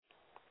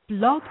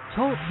Blog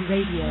Talk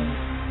Radio.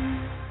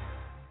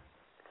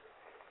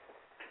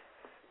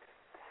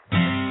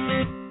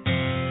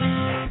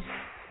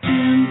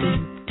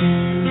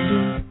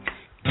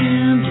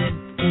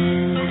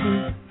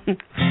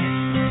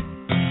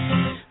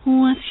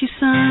 What's your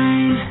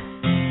sign?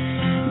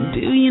 Do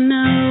you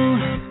know?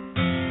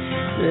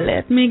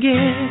 Let me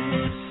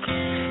guess.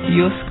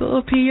 You're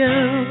Scorpio.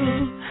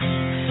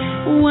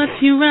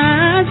 What's your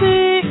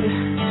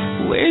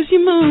rising? Where's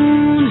your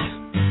moon?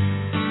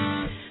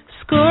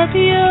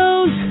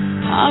 Scorpios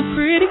are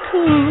pretty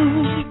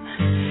cool.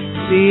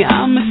 See,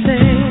 I'm a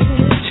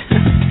sage,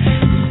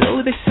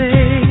 so they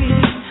say.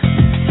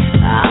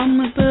 I'm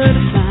a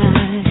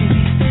butterfly,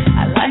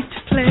 I like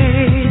to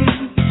play.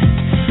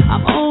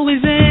 I'm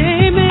always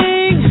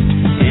aiming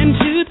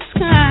into the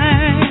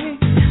sky.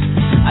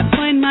 I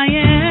point my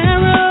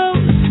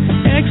arrows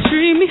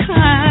extremely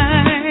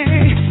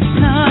high.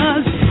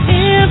 'Cause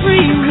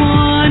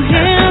everyone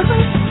has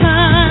a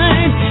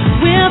time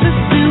where the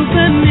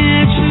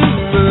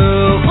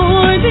supernatural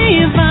or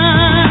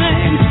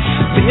divine.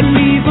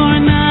 Believe or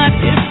not,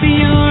 if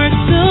you're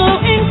so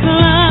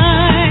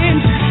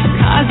inclined.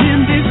 'Cause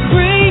in this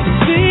great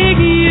big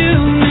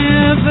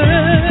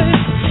universe,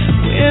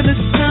 where the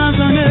stars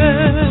on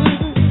earth.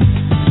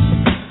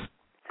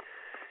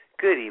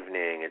 Good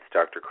evening, it's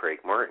Dr. Craig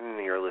Martin.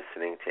 You're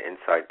listening to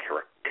Inside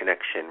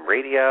Connection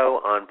Radio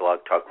on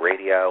Blog Talk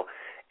Radio.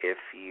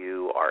 If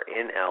you are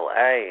in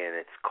LA and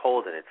it's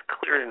cold and it's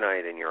clear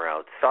tonight and you're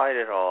outside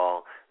at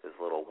all, there's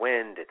a little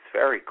wind, it's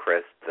very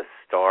crisp, the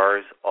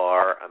stars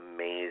are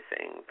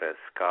amazing. The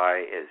sky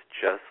is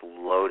just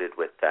loaded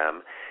with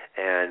them.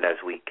 And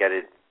as we get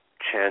a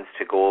chance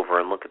to go over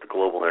and look at the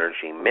Global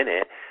Energy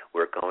Minute,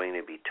 we're going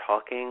to be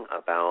talking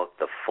about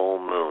the full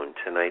moon.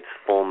 Tonight's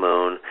full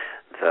moon,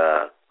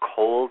 the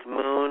cold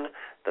moon,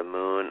 the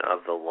moon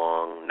of the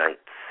long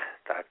nights.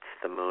 That's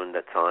the moon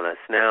that's on us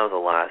now, the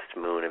last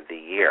moon of the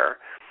year.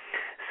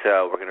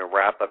 So we're going to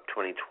wrap up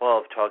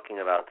 2012 talking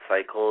about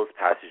cycles,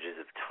 passages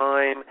of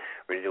time.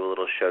 We're going to do a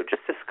little show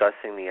just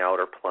discussing the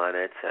outer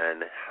planets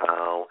and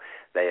how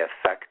they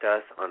affect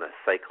us on a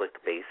cyclic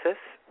basis,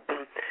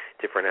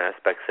 different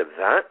aspects of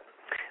that.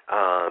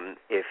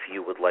 If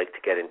you would like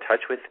to get in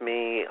touch with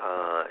me,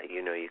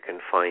 you can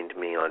find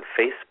me on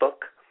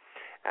Facebook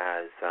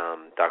as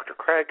Dr.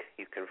 Craig.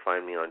 You can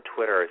find me on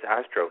Twitter as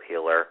Astro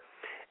Healer,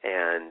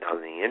 and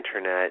on the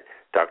internet,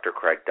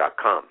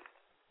 drcraig.com.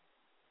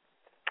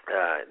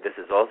 This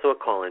is also a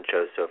call-in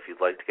show, so if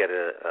you'd like to get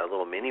a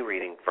little mini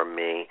reading from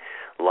me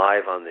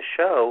live on the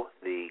show,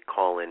 the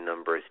call-in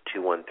number is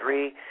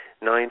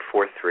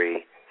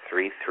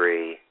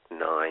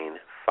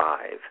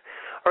 213-943-3395.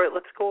 All right,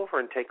 let's go over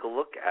and take a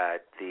look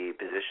at the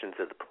positions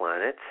of the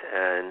planets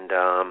and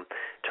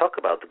talk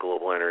about the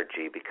global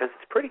energy, because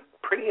it's pretty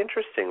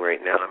interesting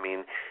right now. I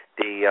mean,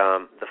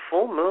 the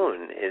full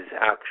moon is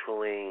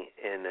actually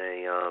in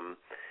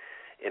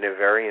a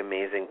very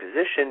amazing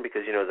position,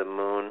 because the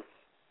moon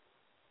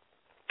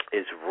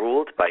is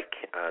ruled by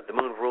the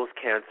moon rules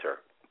Cancer,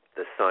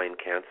 the sign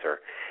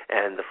Cancer,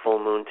 and the full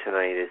moon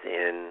tonight is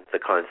in the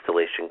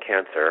constellation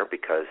Cancer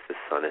because the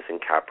sun is in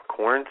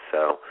Capricorn.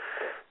 So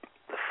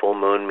the full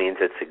moon means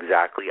it's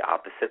exactly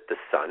opposite the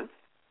sun.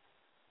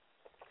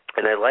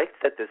 And I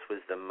liked that this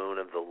was the moon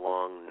of the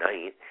long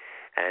night,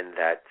 and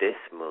that this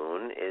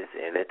moon is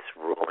in its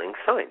ruling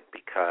sign,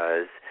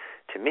 because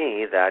to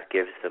me that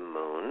gives the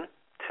moon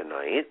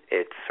tonight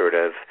its sort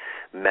of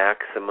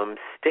maximum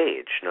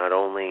stage. Not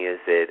only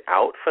is it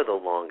out for the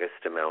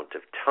longest amount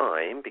of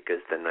time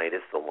because the night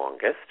is the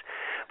longest,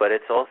 but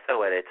it's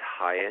also at its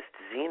highest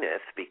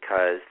zenith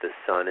because the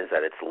sun is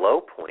at its low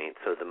point,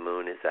 so the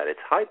moon is at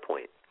its high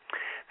point.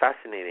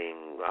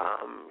 Fascinating,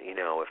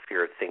 if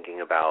you're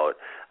thinking about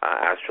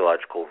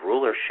astrological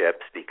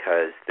rulerships,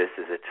 because this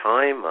is a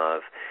time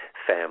of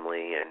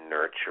family and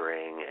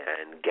nurturing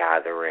and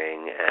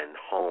gathering and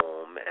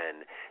home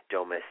and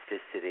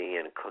domesticity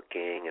and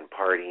cooking and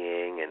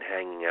partying and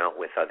hanging out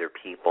with other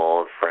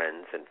people,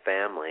 friends and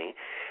family,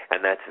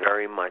 and that's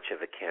very much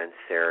of a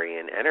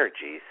Cancerian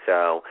energy.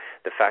 So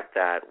the fact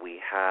that we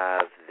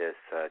have this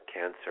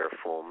Cancer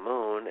full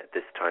moon at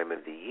this time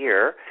of the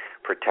year,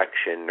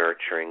 protection,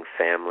 nurturing,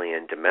 family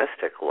and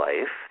domestic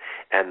life,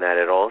 and that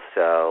it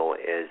also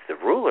is the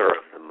ruler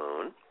of the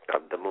moon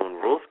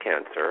rules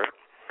Cancer,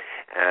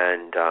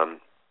 and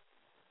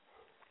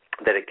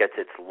that it gets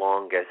its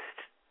longest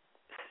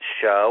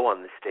show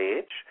on the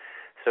stage,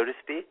 so to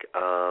speak.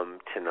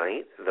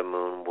 Tonight, the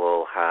moon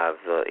will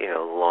have the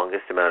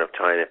longest amount of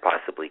time it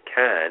possibly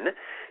can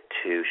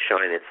to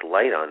shine its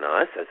light on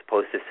us, as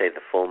opposed to, say,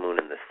 the full moon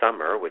in the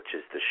summer, which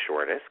is the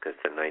shortest because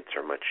the nights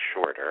are much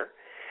shorter.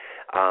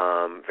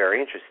 Very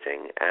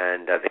interesting.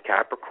 And the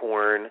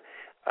Capricorn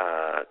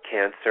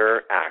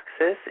Cancer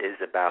axis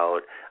is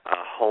about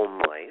home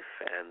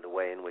life and the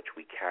way in which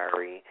we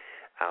carry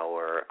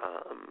our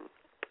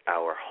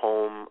our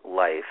home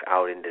life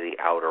out into the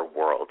outer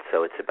world.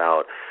 So it's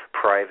about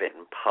private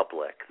and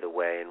public, the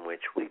way in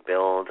which we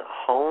build a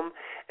home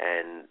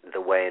and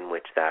the way in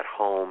which that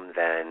home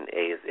then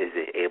is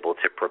able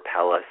to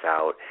propel us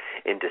out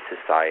into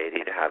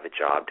society, to have a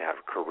job, to have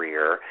a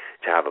career,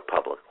 to have a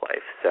public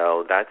life.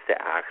 So that's the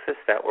axis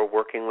that we're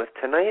working with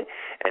tonight.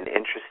 And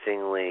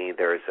interestingly,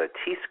 there's a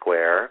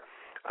T-square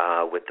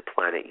with the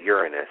planet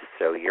Uranus.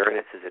 So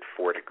Uranus is at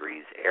 4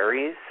 degrees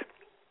Aries.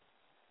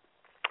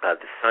 The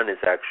sun is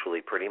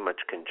actually pretty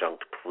much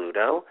conjunct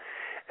Pluto,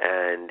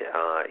 and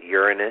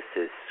Uranus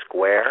is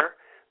square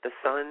the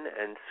sun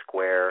and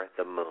square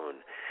the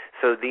moon.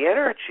 So the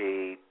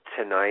energy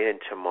tonight and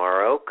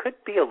tomorrow could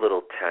be a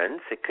little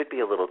tense. It could be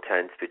a little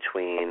tense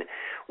between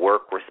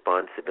work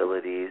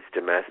responsibilities,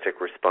 domestic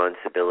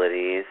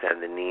responsibilities,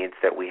 and the needs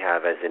that we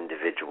have as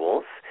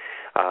individuals.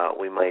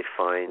 We might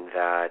find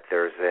that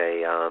there's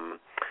a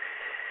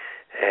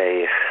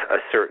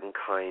certain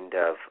kind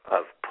of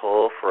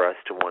pull for us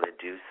to want to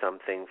do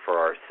something for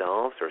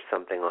ourselves or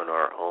something on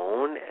our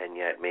own, and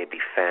yet maybe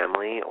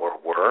family or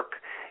work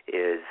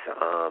is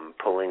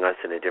pulling us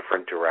in a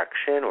different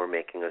direction or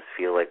making us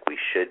feel like we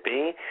should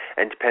be.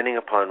 And depending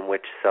upon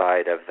which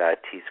side of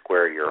that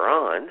T-square you're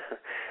on,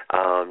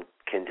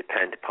 can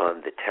depend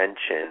upon the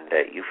tension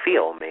that you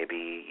feel.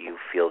 Maybe you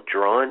feel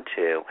drawn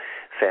to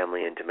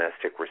family and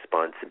domestic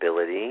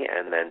responsibility,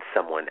 and then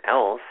someone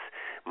else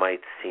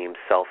might seem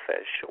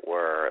selfish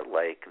or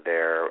like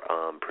they're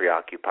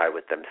preoccupied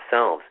with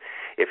themselves.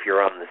 If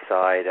you're on the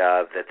side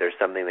of that there's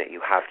something that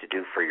you have to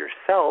do for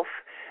yourself,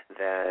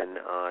 then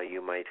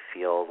you might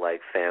feel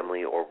like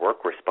family or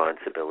work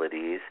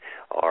responsibilities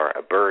are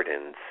a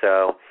burden.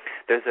 So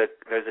there's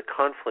a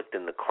conflict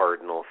in the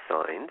cardinal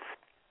signs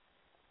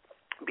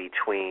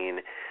between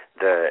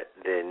the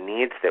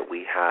needs that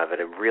we have at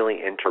a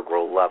really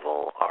integral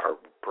level, our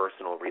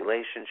personal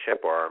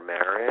relationship or our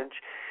marriage,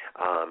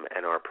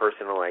 and our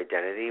personal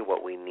identity,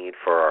 what we need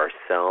for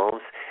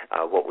ourselves,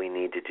 what we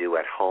need to do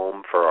at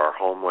home for our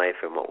home life,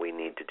 and what we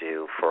need to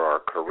do for our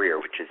career,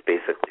 which is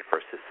basically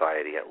for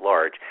society at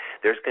large.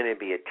 There's going to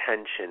be a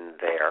tension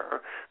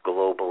there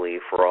globally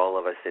for all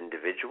of us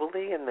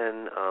individually, and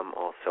then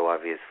also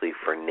obviously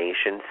for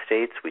nation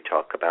states. We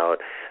talk about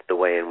the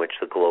way in which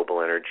the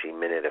global energy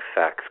minute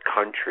affects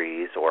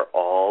countries or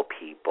all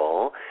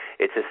people.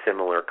 It's a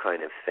similar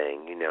kind of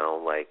thing,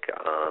 like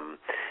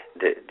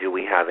do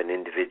we have an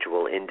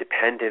individual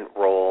independent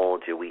role?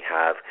 Do we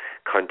have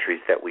countries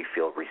that we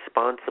feel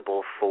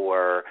responsible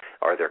for?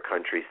 Are there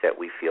countries that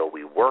we feel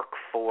we work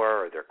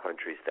for? Are there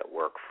countries that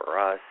work for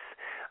us?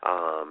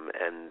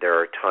 And there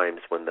are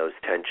times when those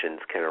tensions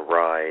can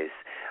arise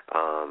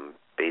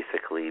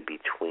basically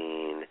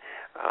between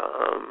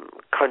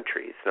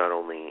countries, not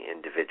only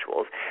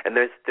individuals. And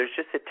there's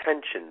just a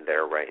tension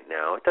there right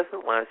now. It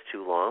doesn't last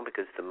too long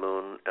because the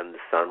moon and the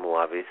sun will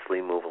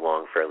obviously move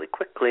along fairly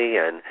quickly,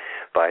 and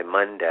by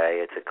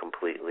Monday it's a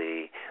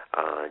completely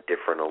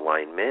different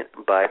alignment.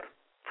 But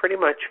pretty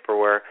much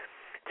for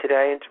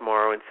today and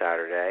tomorrow and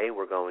Saturday,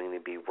 we're going to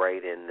be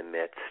right in the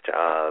midst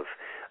of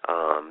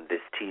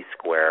this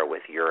T-square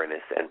with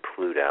Uranus and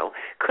Pluto.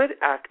 Could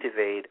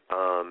activate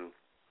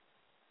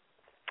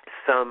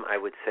some, I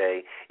would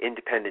say,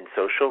 independent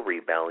social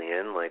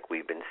rebellion like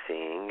we've been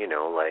seeing,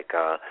 like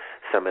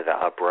some of the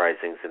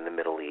uprisings in the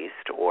Middle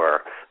East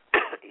or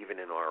even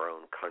in our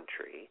own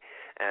country.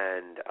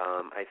 And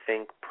I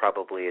think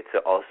probably it's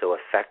also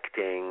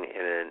affecting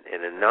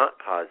in a not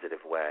positive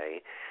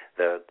way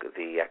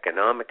the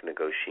economic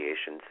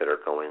negotiations that are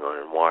going on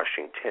in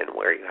Washington,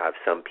 where you have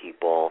some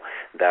people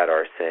that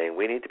are saying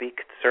we need to be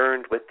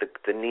concerned with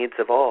the needs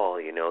of all,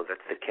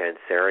 that's the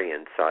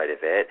Cancerian side of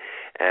it,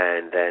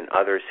 and then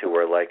others who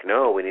are like,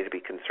 no, we need to be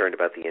concerned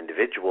about the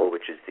individual,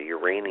 which is the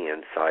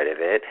Uranian side of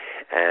it,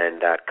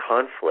 and that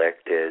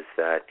conflict is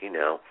that,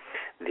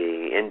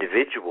 the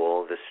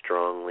individual, the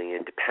strongly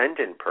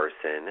independent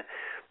person,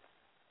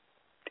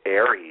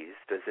 Aries,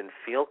 doesn't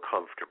feel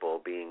comfortable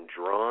being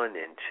drawn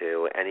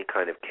into any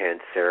kind of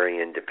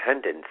Cancerian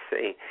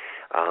dependency,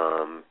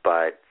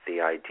 but the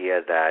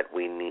idea that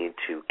we need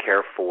to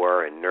care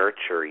for and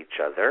nurture each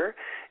other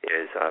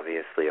is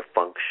obviously a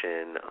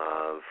function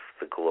of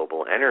the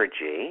global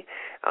energy.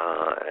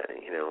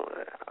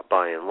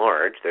 By and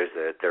large,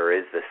 there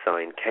is the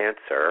sign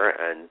Cancer,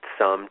 and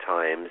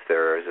sometimes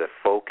there is a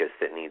focus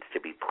that needs to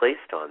be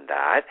placed on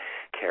that,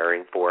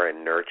 caring for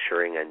and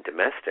nurturing and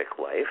domestic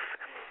life.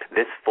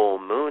 This full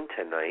moon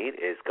tonight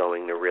is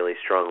going to really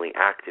strongly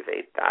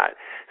activate that.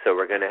 So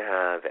we're going to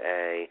have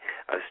a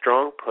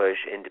strong push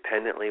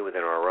independently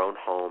within our own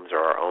homes or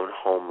our own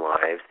home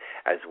lives,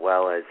 as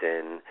well as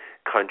in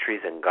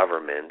countries and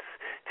governments,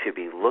 to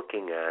be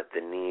looking at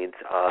the needs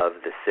of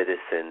the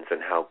citizens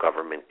and how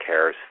government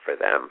cares for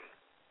them.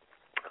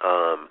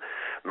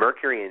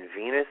 Mercury and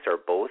Venus are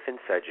both in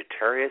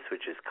Sagittarius,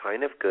 which is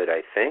kind of good,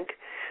 I think,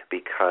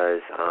 because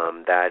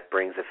that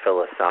brings a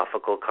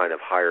philosophical kind of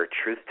higher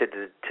truth to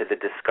the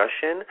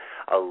discussion,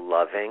 a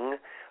loving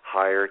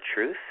higher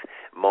truth.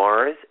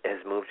 Mars has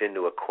moved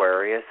into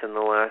Aquarius in the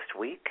last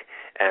week,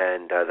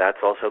 and that's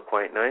also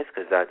quite nice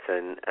because that's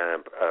a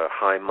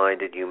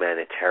high-minded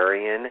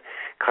humanitarian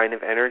kind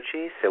of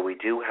energy. So we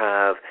do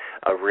have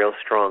a real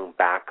strong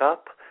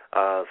backup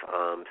of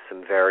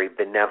some very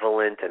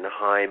benevolent and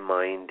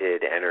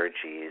high-minded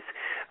energies,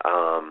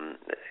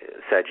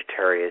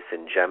 Sagittarius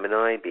and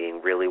Gemini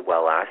being really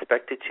well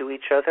aspected to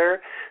each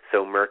other.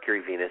 So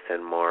Mercury, Venus,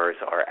 and Mars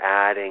are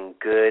adding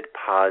good,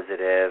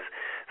 positive,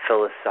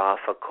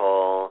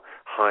 philosophical,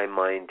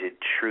 high-minded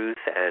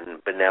truth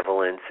and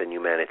benevolence and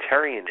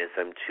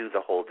humanitarianism to the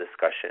whole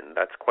discussion.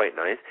 That's quite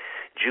nice.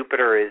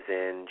 Jupiter is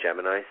in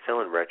Gemini still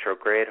in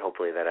retrograde.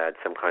 Hopefully that adds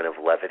some kind of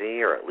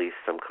levity or at least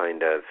some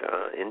kind of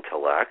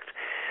intellect.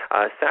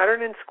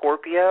 Saturn in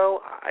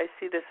Scorpio, I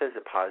see this as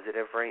a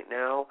positive right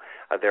now.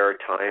 There are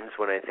times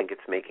when I think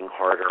it's making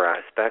harder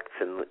aspects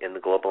in the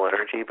global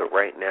energy, but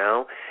right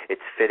now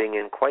it's fitting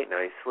in quite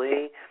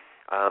nicely.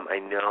 I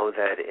know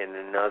that in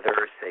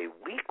another, say,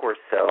 week or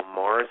so,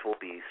 Mars will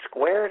be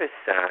square to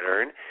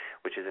Saturn,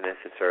 which isn't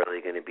necessarily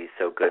going to be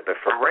so good. But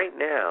for right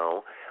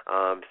now,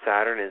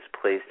 Saturn is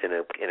placed in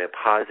a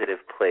positive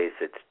place.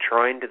 It's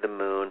trine to the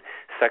Moon,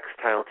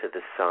 sextile to the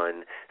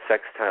Sun,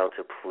 sextile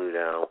to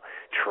Pluto,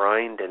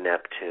 trine to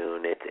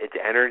Neptune. Its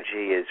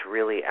energy is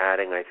really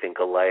adding, I think,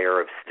 a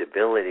layer of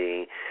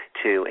stability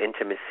to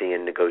intimacy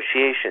and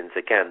negotiations.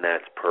 Again,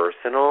 that's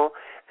personal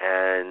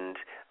and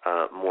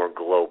more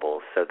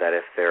global, so that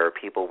if there are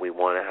people we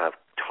want to have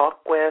talk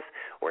with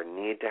or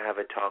need to have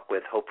a talk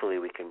with, hopefully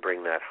we can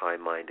bring that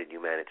high-minded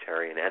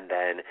humanitarian. And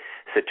then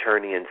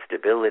Saturnian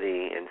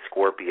stability in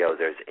Scorpio,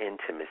 there's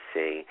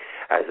intimacy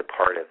as a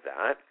part of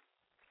that.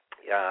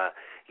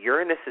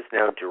 Uranus is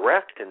now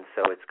direct, and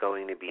so it's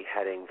going to be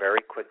heading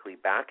very quickly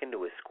back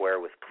into a square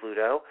with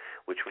Pluto,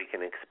 which we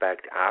can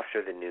expect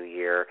after the new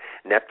year.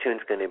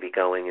 Neptune's going to be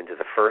going into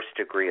the first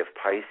degree of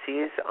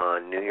Pisces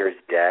on New Year's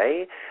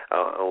Day,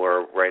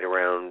 or right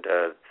around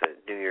the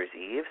New Year's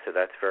Eve, so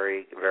that's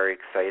very, very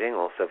exciting,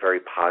 also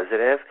very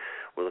positive.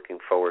 We're looking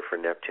forward for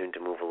Neptune to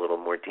move a little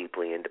more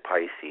deeply into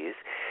Pisces.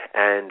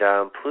 And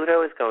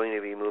Pluto is going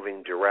to be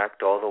moving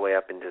direct all the way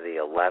up into the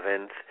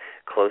 11th,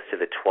 close to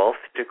the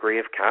 12th degree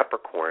of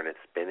Capricorn. It's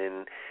been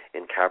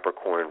in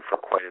Capricorn for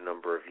quite a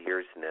number of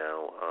years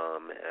now,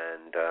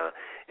 and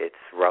it's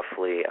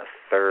roughly a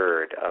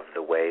third of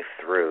the way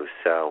through.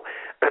 So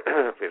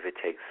if it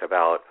takes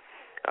about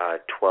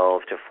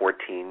 12 to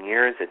 14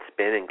 years, it's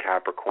been in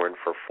Capricorn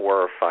for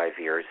 4 or 5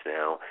 years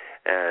now,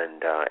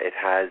 and it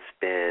has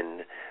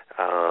been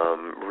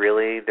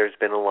really, there's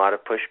been a lot of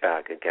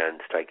pushback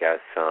against, I guess,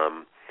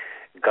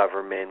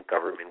 government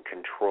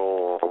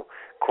control,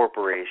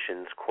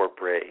 corporations,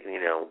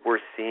 we're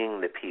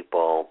seeing the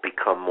people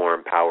become more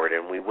empowered,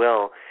 and we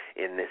will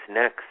in this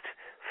next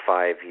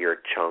 5-year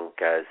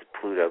chunk as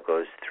Pluto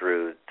goes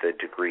through the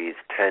degrees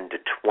 10 to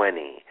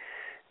 20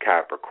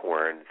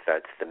 Capricorn.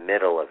 That's the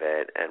middle of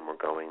it, and we're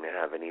going to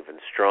have an even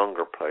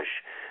stronger push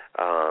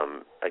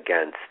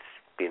against,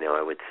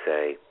 I would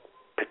say,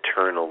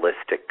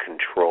 paternalistic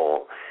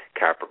control.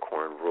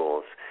 Capricorn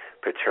rules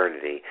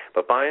paternity.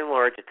 But by and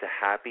large, it's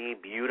a happy,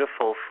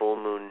 beautiful full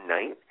moon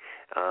night,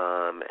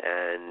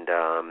 and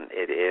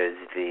it is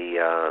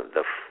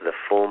the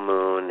full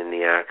moon in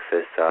the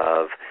axis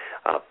of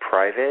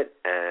private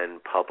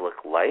and public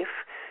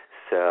life.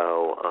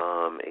 So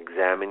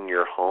examine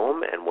your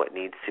home and what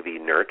needs to be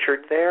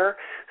nurtured there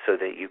so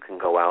that you can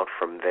go out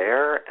from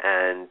there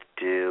and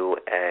do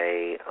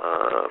a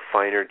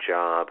finer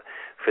job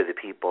for the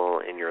people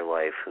in your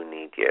life who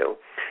need you.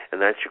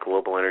 And that's your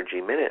Global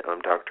Energy Minute.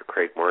 I'm Dr.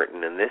 Craig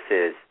Martin, and this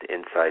is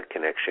Inside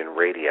Connection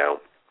Radio.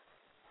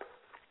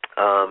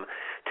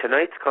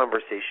 Tonight's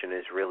conversation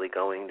is really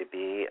going to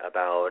be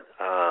about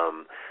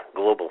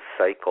global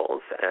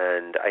cycles,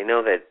 and I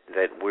know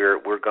that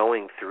we're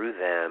going through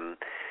them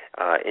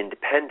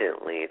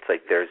independently. It's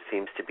like there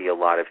seems to be a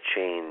lot of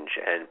change,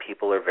 and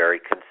people are very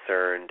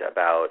concerned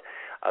about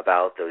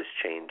those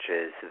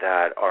changes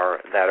that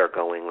are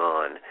going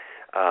on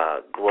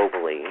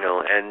globally.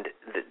 And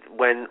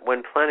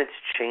when planets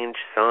change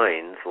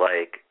signs,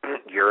 like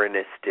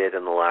Uranus did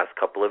in the last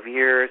couple of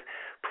years,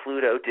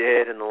 Pluto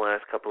did in the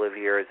last couple of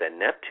years, and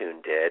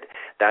Neptune did,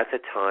 that's a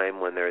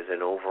time when there's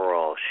an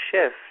overall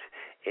shift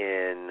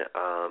in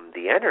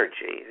the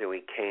energy.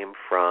 We came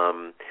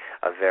from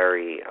a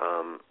very,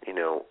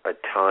 a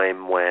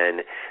time when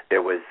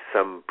there was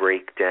some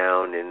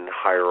breakdown in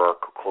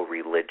hierarchical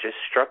religious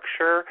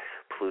structure.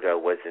 Pluto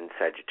was in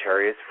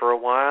Sagittarius for a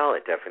while.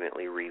 It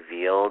definitely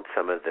revealed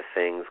some of the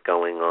things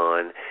going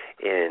on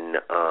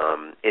in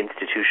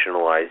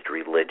institutionalized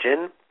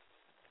religion.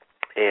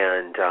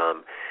 And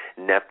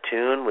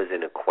Neptune was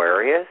in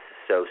Aquarius,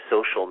 so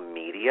social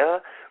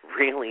media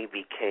really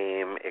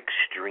became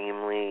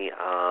extremely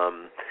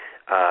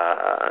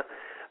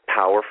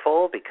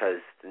powerful because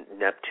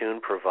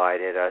Neptune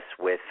provided us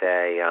with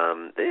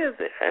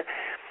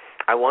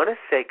I want to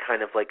say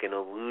kind of like an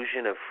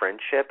illusion of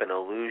friendship, an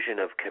illusion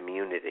of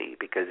community,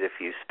 because if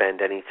you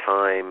spend any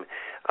time,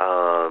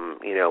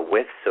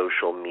 with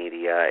social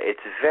media,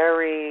 it's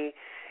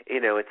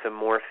it's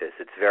amorphous.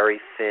 It's very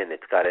thin.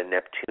 It's got a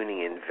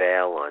Neptunian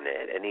veil on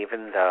it. And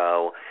even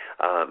though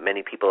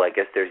many people, I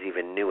guess there's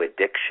even new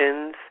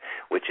addictions,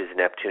 which is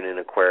Neptune in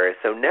Aquarius.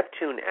 So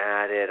Neptune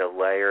added a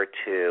layer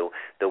to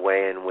the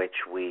way in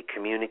which we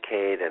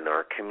communicate in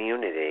our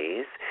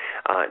communities.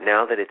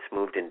 Now that it's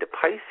moved into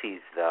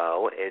Pisces,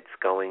 though, it's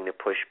going to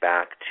push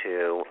back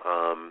to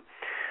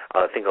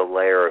I think a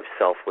layer of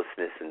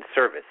selflessness and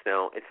service.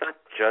 Now, it's not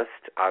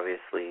just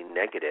obviously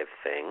negative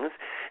things.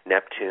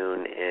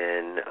 Neptune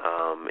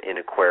in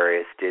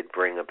Aquarius did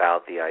bring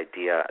about the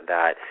idea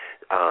that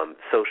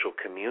social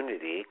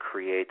community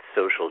creates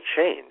social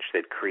change,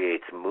 that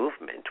creates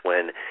movement.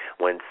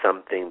 When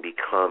something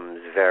becomes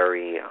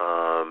very,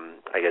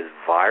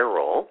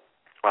 viral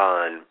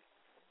on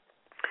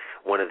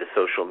one of the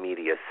social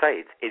media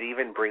sites, it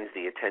even brings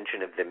the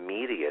attention of the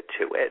media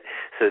to it.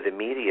 So the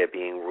media,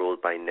 being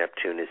ruled by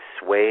Neptune, is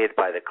swayed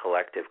by the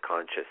collective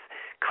conscious.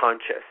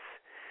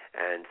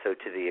 And so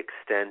to the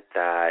extent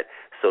that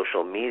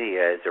social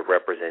media is a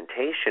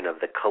representation of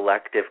the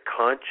collective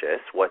conscious,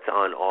 what's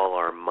on all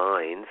our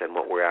minds and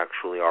what we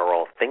actually are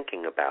all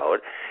thinking about,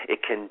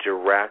 it can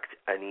direct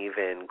an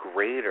even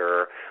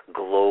greater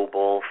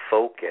global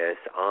focus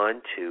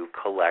onto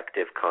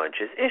collective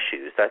conscious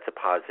issues. That's a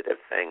positive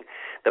thing.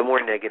 The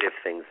more negative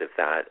things of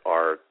that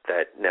are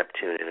that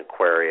Neptune in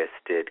Aquarius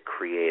did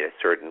create a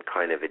certain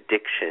kind of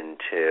addiction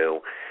to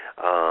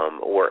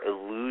or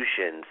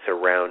illusion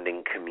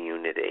surrounding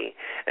community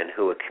and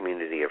who a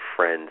community of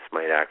friends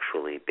might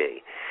actually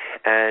be.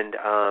 And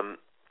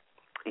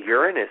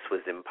Uranus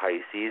was in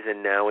Pisces,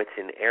 and now it's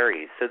in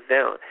Aries. So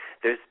now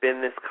there's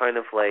been this kind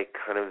of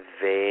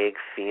vague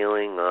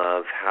feeling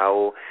of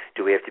how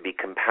do we have to be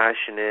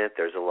compassionate.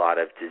 There's a lot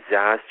of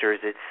disasters,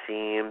 it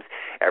seems,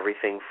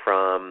 everything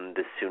from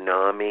the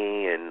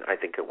tsunami, and I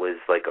think it was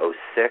like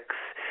 2006,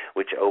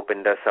 which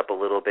opened us up a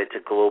little bit to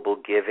global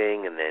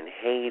giving, and then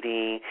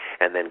Haiti,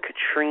 and then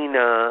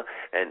Katrina,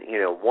 and,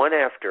 one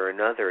after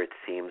another, it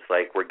seems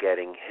like we're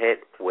getting hit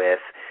with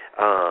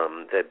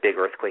the big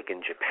earthquake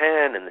in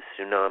Japan and the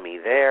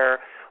tsunami there.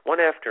 One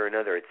after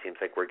another, it seems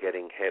like we're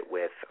getting hit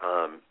with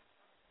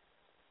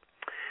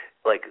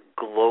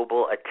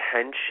global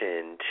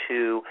attention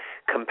to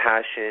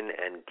compassion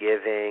and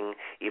giving,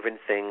 even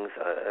things,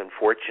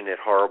 unfortunate,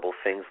 horrible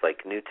things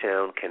like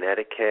Newtown,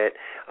 Connecticut,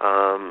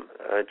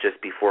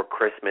 just before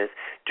Christmas,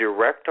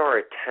 direct our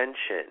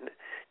attention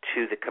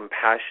to the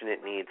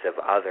compassionate needs of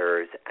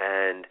others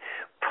and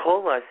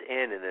pull us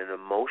in an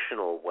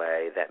emotional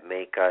way that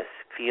make us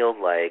feel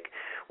like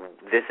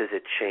this is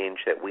a change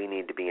that we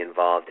need to be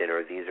involved in,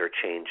 or these are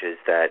changes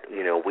that,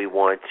 we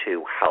want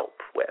to help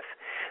with.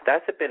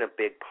 That's been a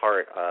big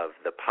part of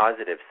the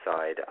positive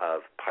side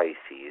of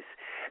Pisces,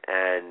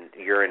 and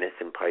Uranus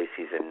in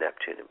Pisces and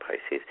Neptune in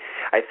Pisces.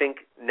 I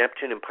think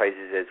Neptune in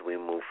Pisces, as we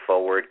move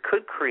forward,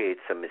 could create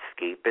some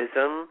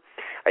escapism.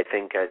 I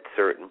think at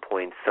certain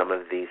points some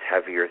of these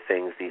heavier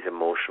things, these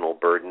emotional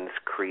burdens,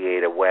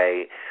 create a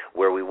way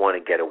where we want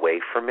to get away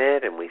from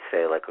it, and we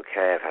say,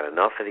 okay, I've had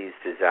enough of these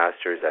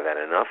disasters, I've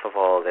had enough of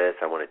all of this,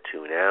 I want to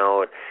tune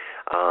out.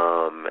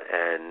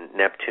 And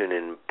Neptune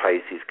in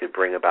Pisces could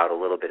bring about a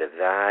little bit of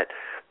that,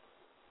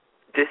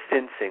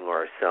 distancing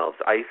ourselves,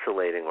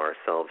 isolating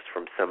ourselves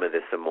from some of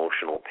this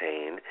emotional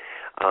pain.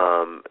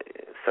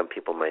 Some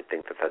people might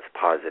think that that's a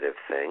positive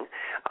thing,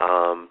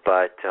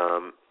 but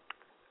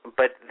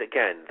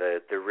again,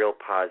 the real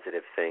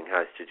positive thing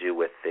has to do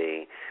with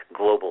the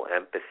global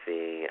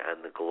empathy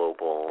and the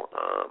global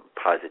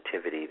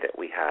positivity that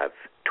we have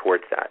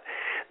towards that.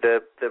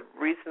 The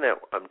reason that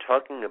I'm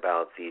talking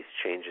about these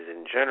changes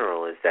in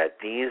general is that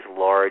these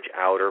large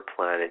outer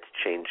planets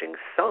changing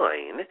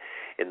sign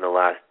in the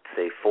last,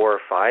 say, 4 or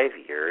 5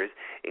 years,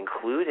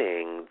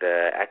 including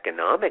the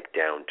economic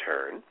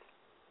downturn,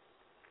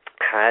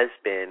 has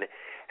been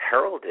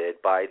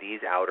heralded by these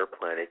outer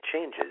planet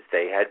changes.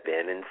 They had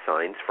been in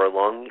signs for a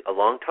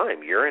long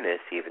time. Uranus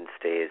even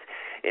stays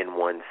in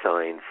one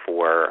sign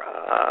for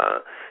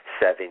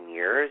 7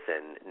 years,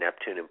 and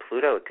Neptune and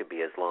Pluto, it could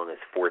be as long as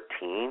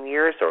 14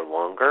 years or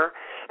longer.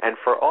 And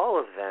for all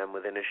of them,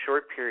 within a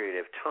short period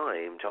of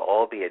time, to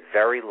all be at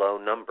very low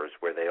numbers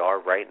where they are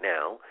right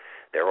now,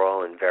 they're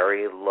all in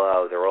very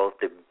low, they're all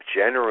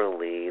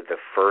generally the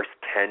first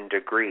 10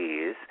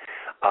 degrees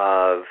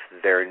of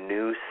their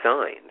new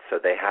sign. So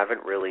they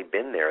haven't really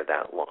been there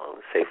that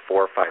long, say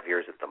 4 or 5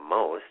 years at the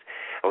most.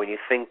 And when you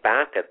think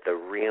back at the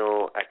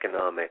real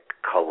economic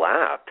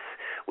collapse,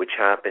 which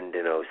happened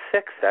in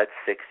 2006, that's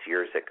 6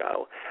 years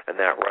ago. And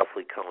that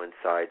roughly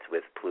coincides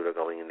with Pluto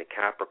going into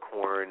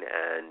Capricorn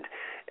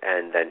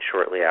and then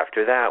shortly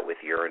after that with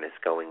Uranus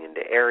going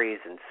into Aries.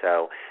 And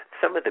so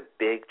some of the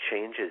big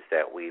changes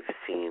that we've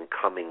seen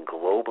coming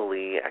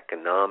globally,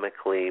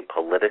 economically,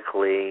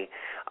 politically,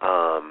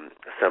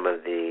 some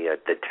of the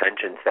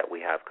tensions that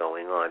we have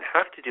going on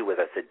have to do with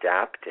us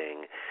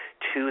adapting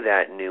to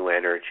that new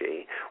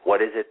energy.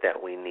 What is it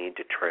that we need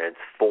to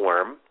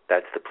transform?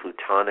 That's the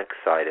plutonic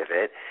side of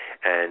it,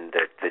 and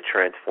the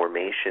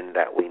transformation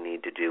that we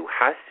need to do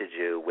has to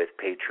do with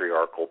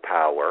patriarchal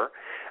power.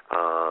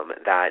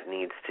 That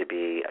needs to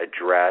be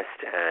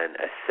addressed and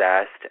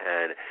assessed,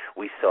 and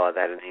we saw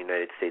that in the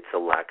United States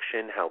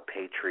election, how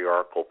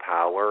patriarchal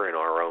power in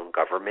our own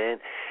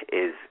government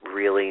is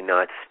really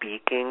not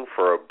speaking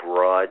for a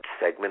broad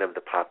segment of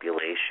the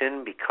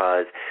population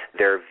because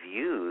their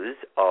views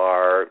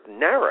are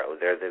narrow.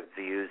 They're the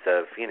views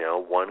of,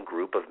 one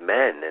group of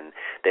men, and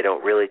they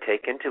don't really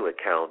take into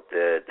account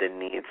the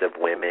needs of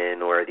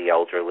women or the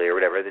elderly or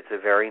whatever. It's a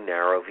very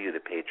narrow view, the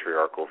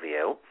patriarchal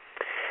view.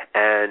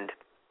 And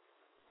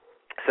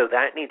so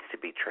that needs to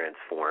be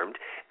transformed,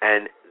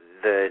 and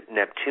the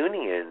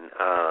Neptunian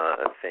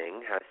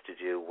thing has to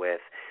do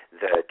with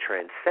the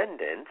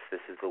transcendence.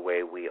 This is the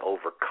way we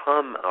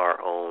overcome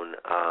our own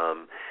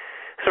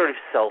sort of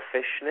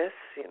selfishness.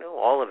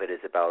 All of it is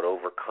about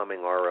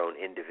overcoming our own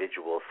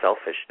individual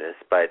selfishness,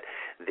 but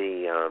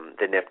the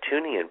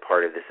Neptunian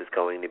part of this is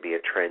going to be a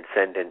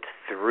transcendence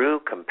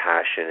through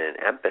compassion and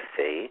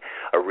empathy,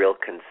 a real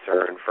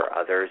concern for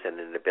others and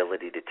an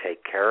ability to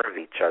take care of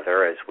each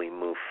other as we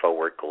move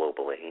forward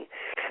globally.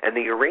 And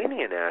the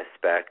Uranian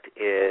aspect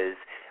is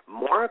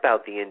more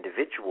about the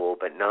individual,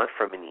 but not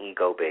from an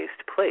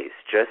ego-based place,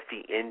 just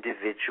the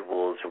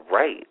individual's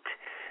right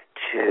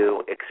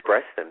to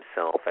express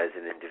themselves as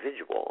an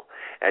individual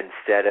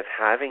instead of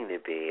having to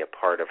be a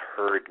part of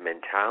herd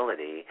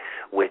mentality,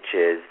 which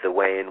is the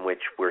way in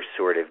which we're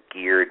sort of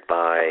geared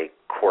by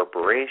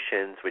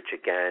corporations, which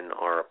again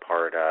are a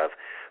part of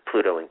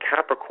Pluto and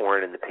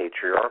Capricorn and the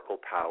patriarchal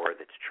power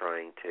that's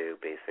trying to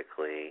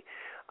basically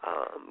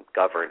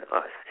govern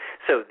us.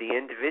 So the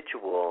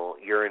individual,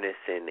 Uranus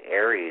in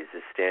Aries,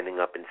 is standing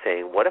up and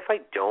saying, what if I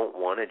don't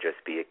want to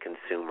just be a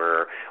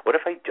consumer? What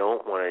if I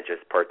don't want to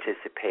just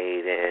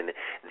participate in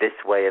this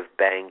way of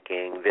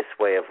banking, this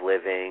way of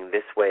living,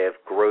 this way of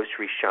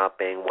grocery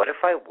shopping? What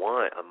if I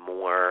want a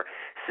more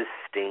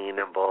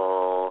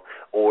sustainable,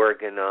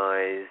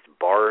 organized,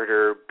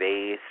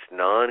 barter-based,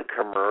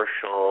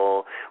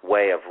 non-commercial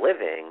way of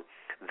living?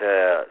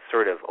 The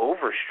sort of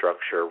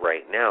overstructure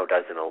right now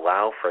doesn't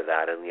allow for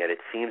that, and yet it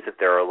seems that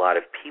there are a lot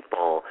of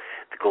people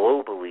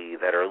globally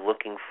that are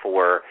looking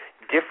for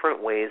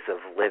different ways of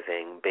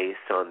living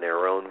based on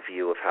their own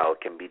view of how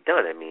it can be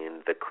done. I mean,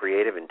 the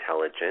creative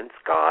intelligence,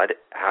 God,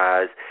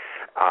 has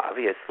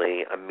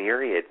obviously a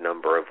myriad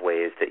number of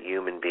ways that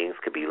human beings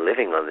could be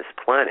living on this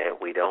planet.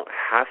 We don't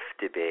have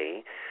to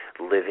be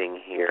living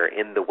here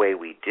in the way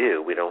we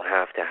do. We don't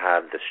have to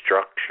have the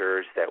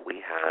structures that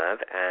we have,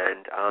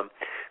 and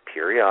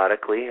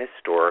periodically,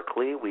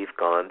 historically, we've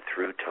gone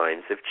through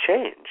times of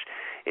change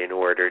in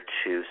order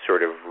to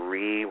sort of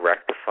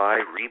rectify,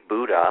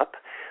 reboot up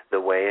the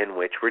way in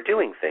which we're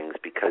doing things,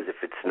 because if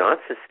it's not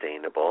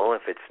sustainable,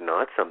 if it's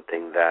not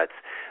something that's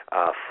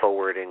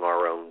forwarding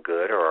our own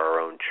good or our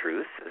own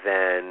truth,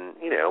 then,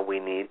 we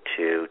need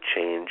to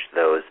change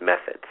those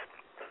methods.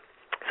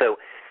 So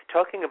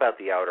talking about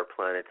the outer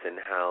planets and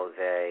how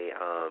they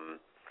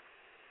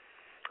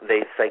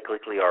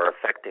cyclically are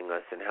affecting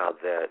us and how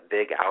the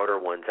big outer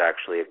ones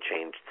actually have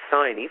changed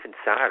sign. Even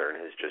Saturn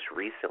has just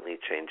recently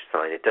changed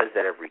sign. It does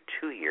that every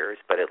 2 years,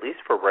 but at least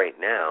for right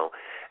now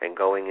and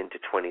going into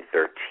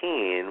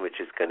 2013,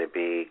 which is going to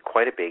be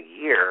quite a big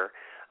year,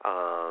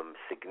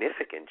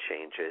 significant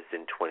changes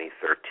in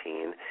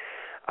 2013,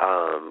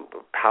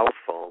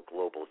 powerful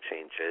global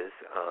changes,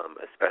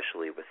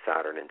 especially with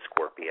Saturn in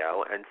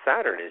Scorpio. And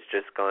Saturn has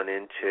just gone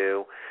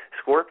into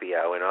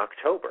Scorpio in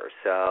October.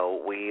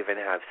 So we even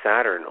have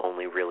Saturn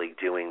only really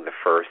doing the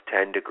first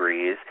 10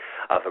 degrees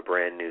of a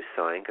brand new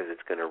sign because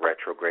it's going to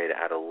retrograde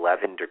at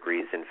 11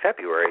 degrees in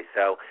February.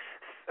 So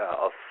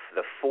of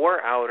the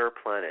four outer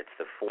planets,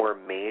 the four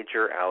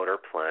major outer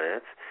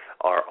planets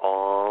are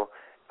all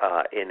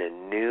in a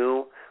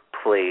new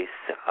place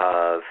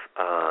of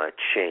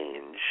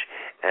change,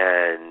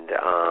 and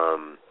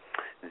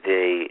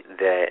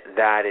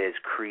that is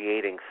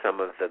creating some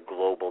of the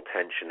global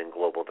tension and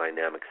global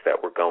dynamics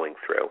that we're going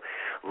through.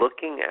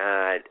 Looking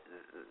at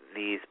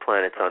these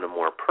planets on a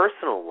more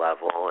personal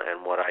level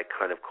and what I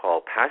kind of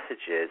call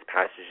passages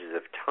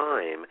of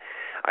time,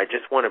 I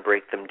just want to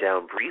break them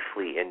down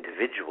briefly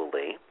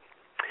individually.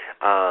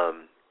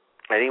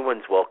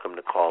 Anyone's welcome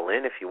to call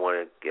in if you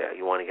want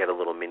to get a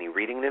little mini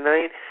reading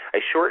tonight. I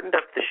shortened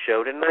up the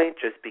show tonight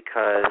just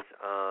because,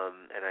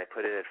 and I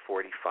put it at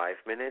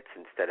 45 minutes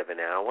instead of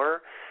an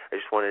hour. I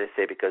just wanted to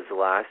say because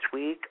last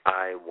week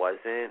I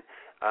wasn't,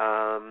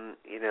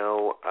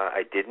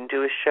 I didn't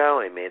do a show.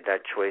 I made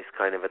that choice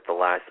kind of at the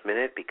last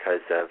minute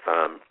because of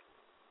a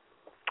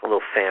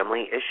little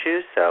family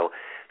issues. So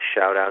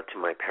shout out to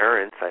my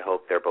parents. I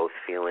hope they're both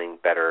feeling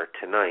better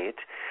tonight.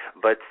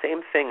 But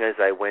same thing, as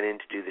I went in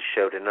to do the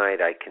show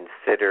tonight, I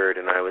considered,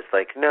 and I was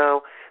like,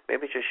 no,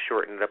 maybe just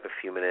shorten it up a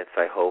few minutes.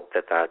 I hope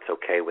that that's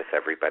okay with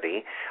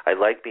everybody. I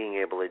like being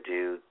able to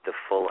do the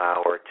full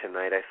hour.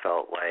 Tonight I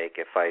felt like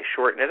if I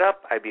shorten it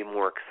up, I'd be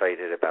more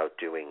excited about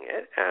doing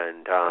it.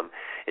 And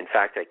in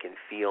fact, I can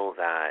feel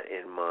that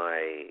in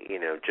my,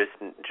 just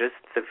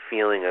the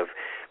feeling of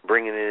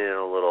bringing it in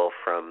a little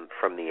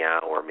from the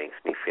hour makes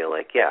me feel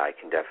like, yeah, I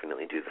can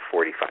definitely do the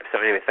 45. So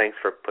anyway, thanks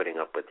for putting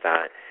up with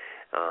that.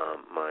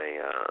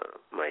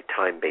 My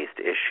time-based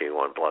issue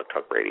on Blog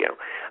Talk Radio.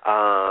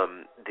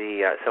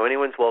 So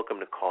anyone's welcome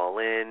to call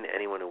in.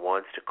 Anyone who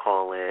wants to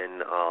call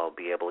in, I'll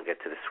be able to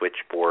get to the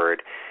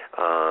switchboard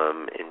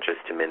in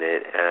just a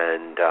minute.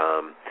 And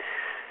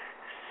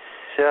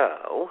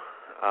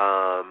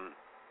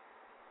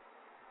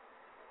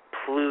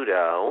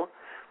Pluto,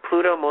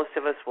 most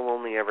of us will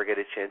only ever get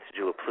a chance to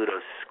do a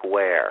Pluto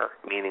square,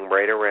 meaning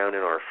right around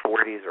in our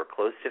 40s or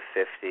close to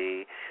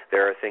 50.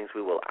 There are things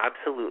we will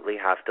absolutely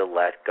have to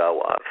let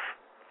go of.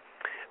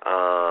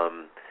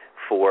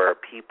 For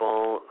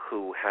people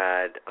who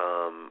had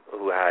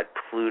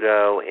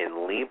Pluto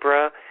in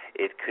Libra,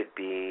 it could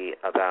be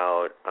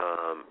about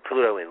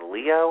Pluto in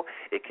Leo.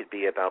 It could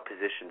be about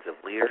positions of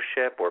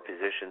leadership or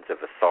positions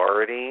of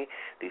authority.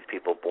 These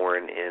people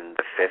born in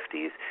the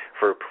 50s.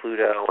 For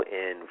Pluto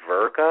in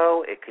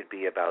Virgo, it could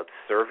be about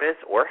service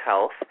or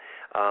health.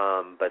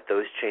 But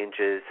those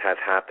changes have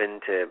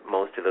happened to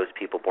most of those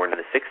people born in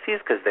the 60s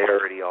because they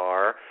already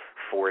are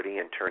 40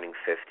 and turning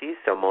 50.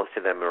 So most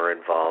of them are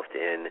involved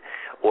in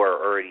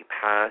or already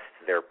past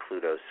their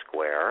Pluto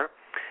square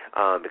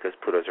because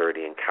Pluto's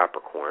already in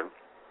Capricorn.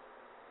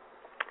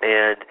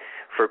 And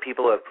for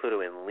people who have Pluto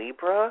in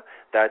Libra,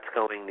 that's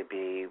going to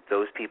be,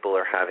 those people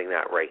are having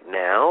that right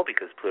now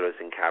because Pluto's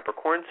in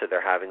Capricorn, so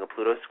they're having a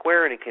Pluto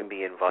square, and it can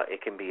be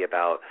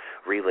about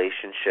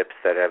relationships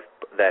that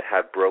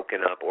have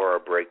broken up or are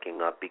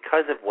breaking up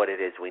because of what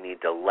it is we need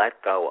to let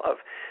go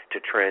of to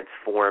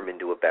transform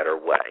into a better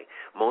way.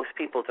 Most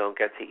people don't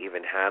get to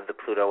even have the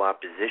Pluto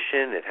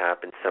opposition. It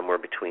happens somewhere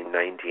between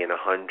 90 and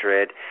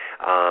 100.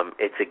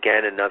 It's,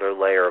 again, another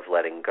layer of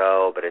letting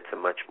go, but it's a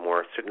much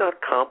more,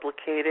 not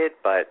complicated,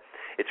 but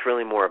it's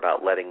really more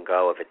about letting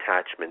go of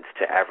attachments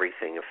to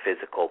everything, a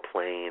physical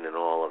plane and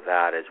all of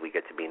that as we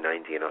get to be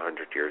 90 and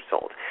 100 years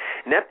old.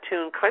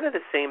 Neptune, kind of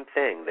the same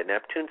thing. The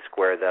Neptune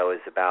square, though,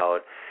 is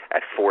about,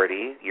 at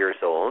 40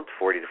 years old,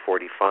 40 to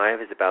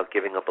 45, is about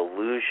giving up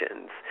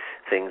illusions,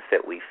 things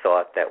that we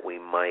thought that we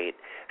might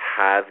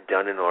have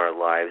done in our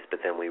lives,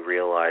 but then we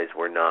realize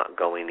we're not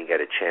going to get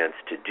a chance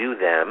to do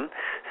them,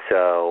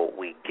 so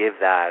we give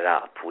that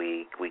up.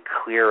 We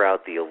clear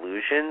out the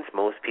illusions.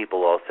 Most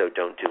people also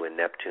don't do a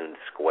Neptune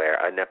square.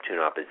 A Neptune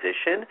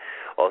opposition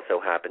also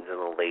happens in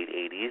the late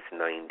 80s,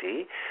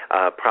 90.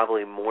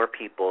 Probably more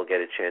people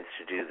get a chance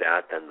to do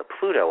that than the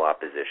Pluto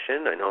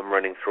opposition. I know I'm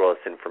running through all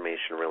this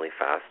information really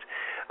fast.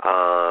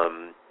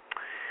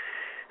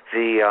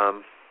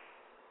 The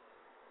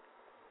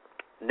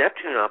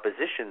Neptune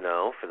opposition,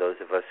 though, for those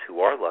of us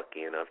who are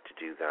lucky enough to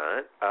do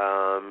that,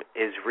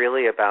 is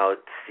really about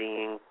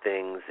seeing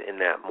things in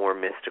that more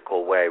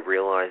mystical way,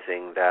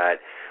 realizing that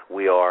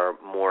we are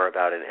more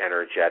about an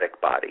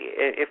energetic body.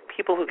 If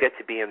people who get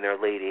to be in their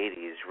late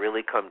 80s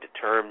really come to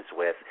terms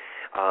with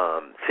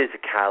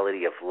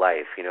physicality of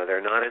life,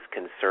 they're not as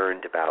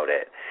concerned about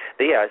it.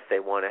 Yes, they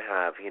want to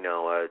have,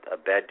 a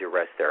bed to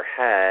rest their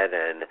head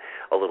and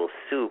a little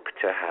soup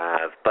to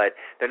have, but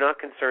they're not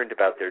concerned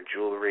about their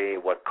jewelry,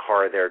 what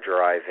car they're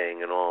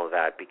driving, and all of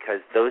that,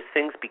 because those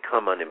things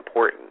become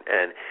unimportant,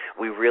 and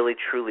we really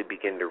truly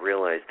begin to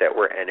realize that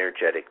we're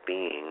energetic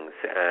beings,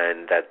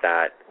 and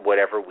that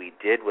whatever we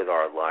did with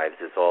our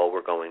lives is all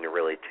we're going to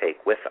really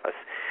take with us,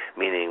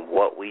 meaning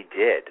what we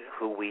did,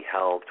 who we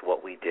helped,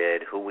 what we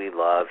did, who we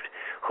loved,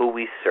 who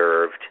we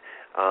served,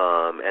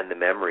 and the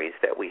memories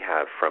that we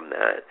have from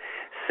that.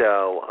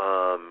 So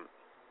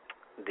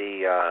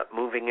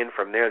moving in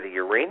from there, the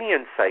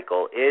Uranian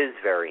cycle is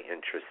very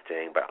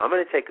interesting, but I'm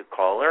going to take a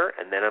caller,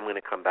 and then I'm going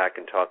to come back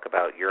and talk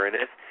about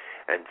Uranus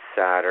and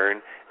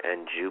Saturn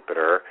and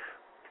Jupiter.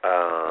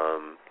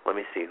 Let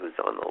me see who's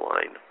on the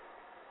line.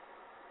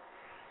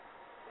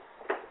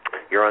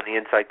 You're on the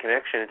Inside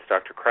Connection. It's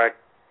Dr. Craig.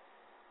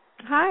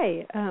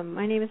 Hi,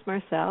 my name is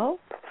Marcel.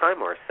 Hi,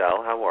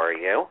 Marcel. How are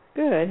you?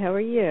 Good. How are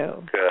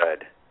you?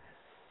 Good.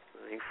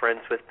 Are you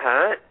friends with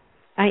Pat?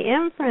 I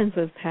am friends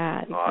with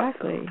Pat.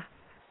 Exactly. Awesome.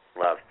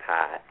 Love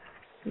Pat.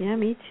 Yeah,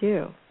 me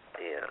too.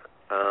 Yeah.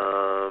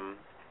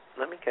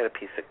 Let me get a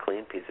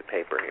clean piece of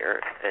paper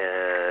here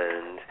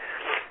and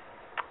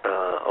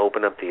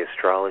open up the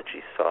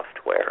astrology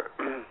software.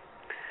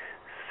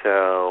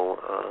 So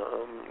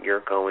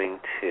you're going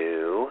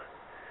to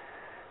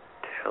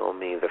tell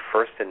me the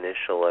first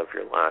initial of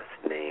your last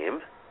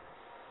name.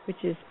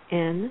 Which is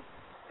N.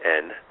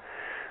 N.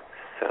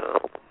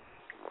 So,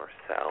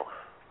 Marcel.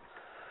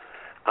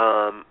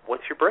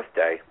 What's your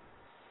birthday?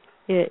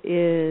 It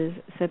is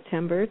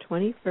September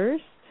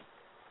 21st,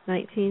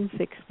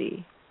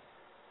 1960.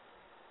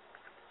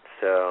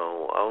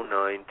 So,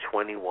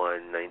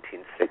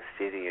 09/21/1960.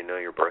 Do you know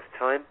your birth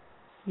time?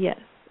 Yes,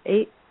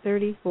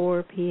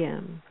 8:34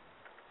 p.m.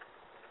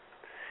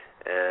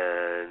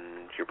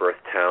 And your birth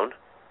town?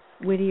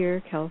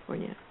 Whittier,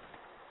 California.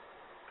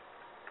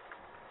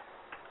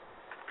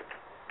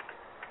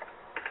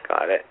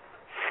 Got it.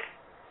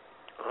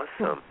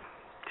 Awesome.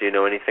 Do you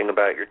know anything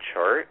about your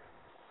chart?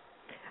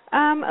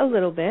 A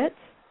little bit.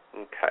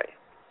 Okay.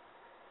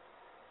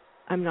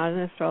 I'm not an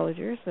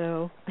astrologer,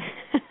 so.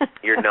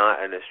 You're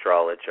not an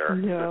astrologer.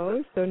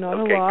 No, so not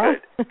okay, a lot.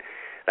 Good.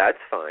 That's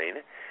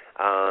fine.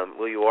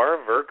 Well, you are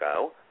a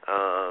Virgo.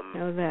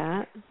 Know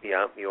that.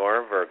 Yeah, you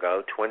are a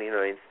Virgo,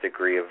 29th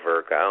degree of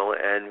Virgo,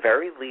 and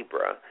very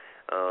Libra,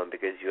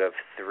 because you have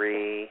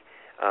three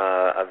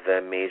of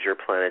the major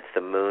planets,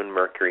 the Moon,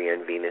 Mercury,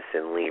 and Venus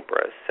in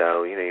Libra.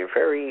 So, you're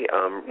very,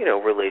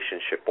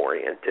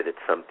 relationship-oriented.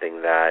 It's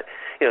something that,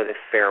 they're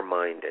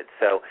fair-minded.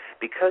 So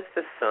because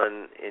the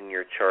Sun in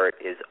your chart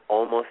is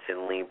almost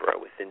in Libra,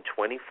 within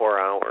 24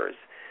 hours,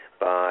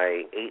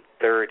 by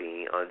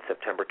 8:30 on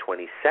September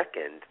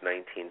 22nd,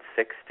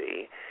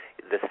 1960,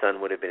 the Sun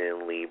would have been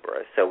in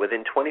Libra. So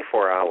within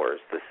 24 hours,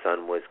 the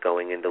Sun was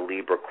going into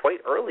Libra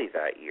quite early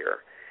that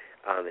year,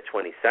 on the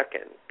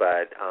 22nd.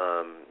 But,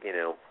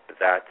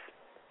 that's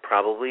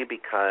probably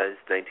because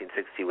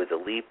 1960 was a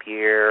leap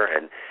year,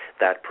 and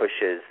that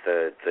pushes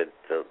the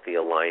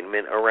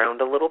alignment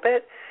around a little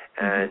bit.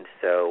 And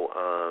so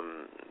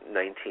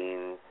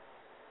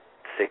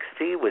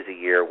 1960 was a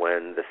year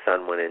when the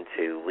Sun went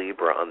into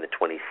Libra on the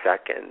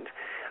 22nd,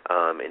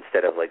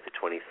 instead of like the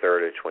 23rd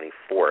or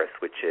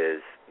 24th, which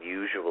is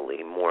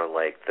usually more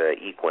like the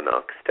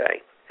equinox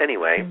day.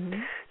 Anyway,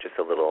 just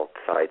a little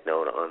side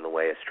note on the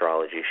way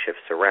astrology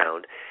shifts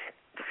around.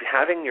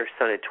 Having your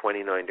Sun at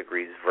 29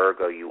 degrees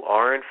Virgo, you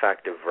are in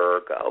fact a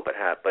Virgo,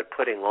 but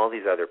putting all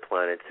these other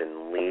planets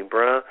in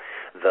Libra,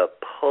 the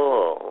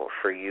pull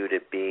for you to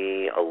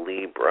be a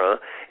Libra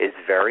is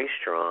very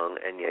strong,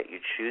 and yet you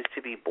choose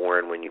to be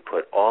born when you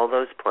put all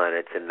those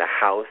planets in the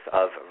house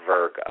of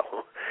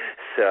Virgo.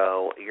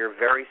 So you're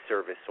very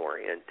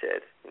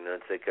service-oriented.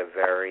 It's like a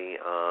very,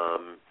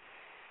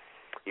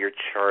 your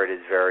chart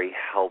is very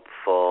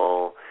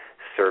helpful,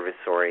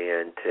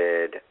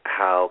 service-oriented.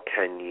 How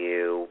can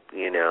you,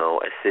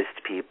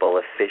 assist people,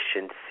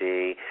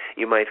 efficiency.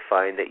 You might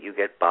find that you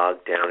get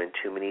bogged down in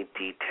too many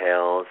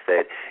details,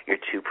 that you're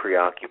too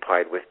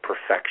preoccupied with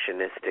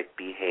perfectionistic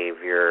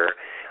behavior,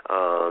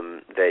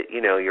 that,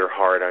 you're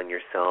hard on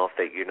yourself,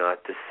 that you're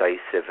not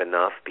decisive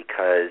enough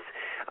because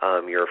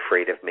you're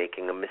afraid of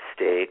making a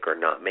mistake or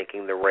not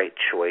making the right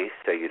choice,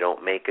 so you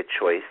don't make a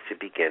choice to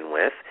begin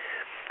with.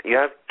 You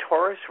have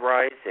Taurus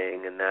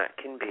rising, and that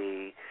can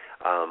be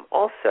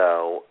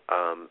also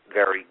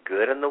very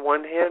good on the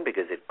one hand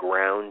because it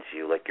grounds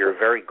you. Like, you're a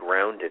very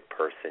grounded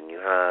person. You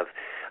have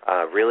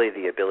really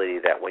the ability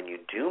that when you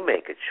do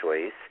make a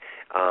choice,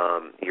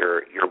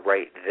 you're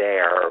right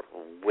there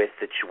with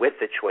the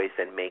choice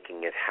and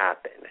making it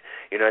happen.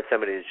 You're not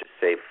somebody who's just,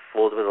 say,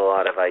 filled with a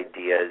lot of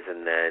ideas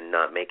and then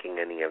not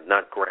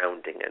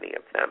grounding any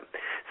of them.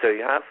 So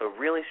you have a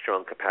really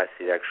strong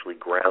capacity to actually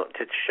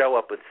to show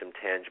up with some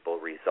tangible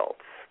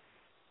results.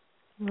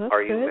 Well,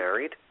 Are you good.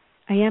 married?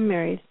 I am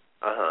married.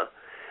 Uh-huh.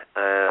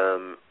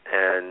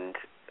 And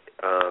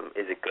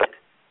is it good?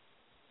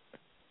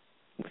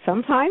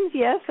 Sometimes,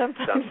 yes.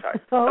 Sometimes.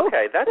 No.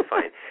 Okay, that's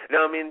fine.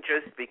 No, I mean,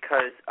 just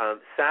because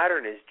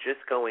Saturn is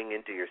just going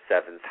into your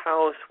 7th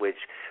house,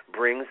 which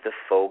brings the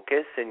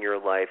focus in your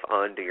life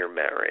onto your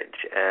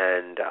marriage.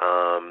 And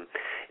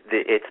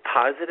it's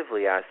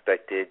positively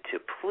aspected to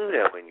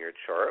Pluto in your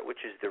chart,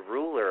 which is the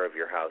ruler of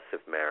your house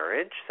of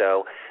marriage.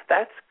 So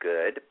that's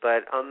good.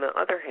 But on the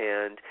other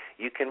hand,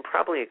 you can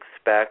probably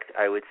expect,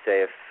 I would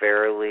say, a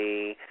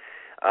fairly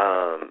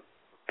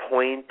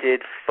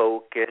pointed,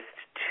 focused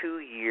 2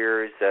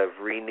 years of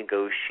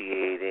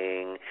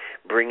renegotiating,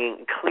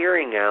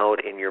 clearing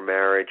out in your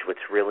marriage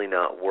what's really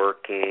not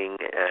working,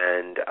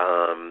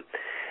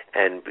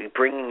 and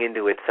bringing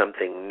into it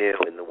something new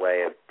in the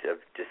way of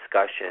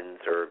discussions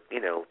or,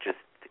 just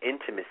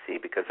intimacy,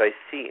 because I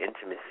see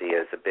intimacy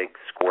as a big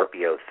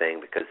Scorpio thing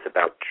because it's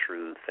about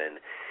truth and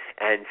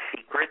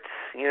secrets.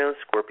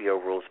 Scorpio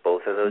rules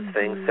both of those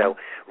things. So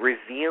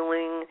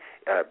revealing,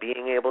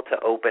 being able to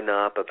open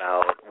up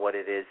about what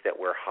it is that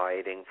we're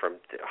hiding from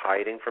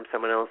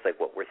someone else, like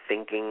what we're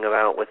thinking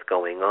about, what's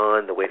going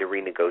on, the way to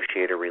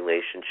renegotiate a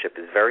relationship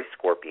is very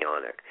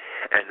Scorpionic,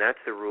 and that's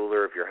the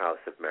ruler of your house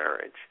of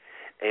marriage.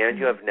 And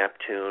you have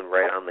Neptune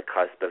right on the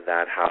cusp of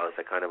that house.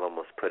 I kind of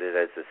almost put it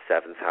as the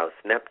 7th house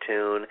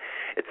Neptune.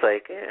 It's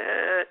like,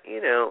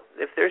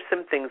 if there's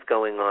some things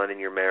going on in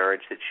your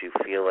marriage that you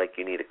feel like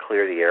you need to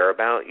clear the air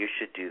about, you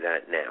should do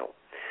that now.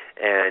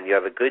 And you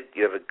have a good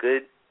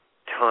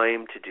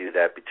time to do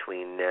that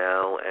between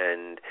now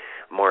and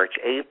March,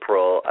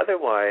 April.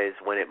 Otherwise,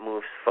 when it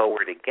moves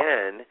forward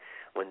again,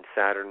 when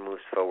Saturn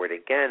moves forward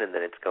again, and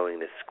then it's going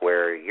to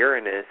square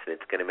Uranus, and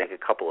it's going to make a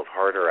couple of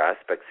harder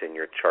aspects in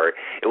your chart,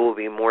 it will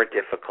be more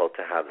difficult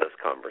to have those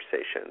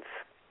conversations.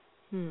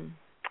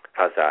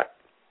 How's that?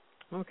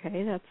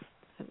 Okay, that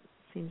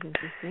seems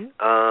interesting.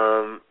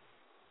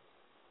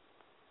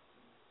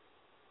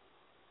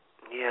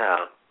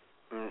 Yeah.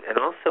 And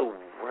also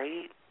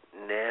right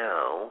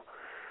now,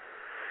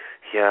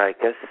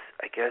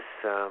 guess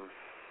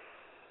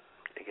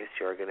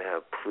you're going to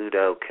have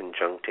Pluto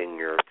conjuncting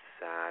your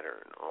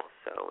Saturn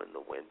also in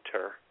the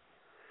winter.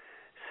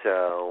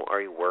 So,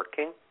 are you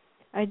working?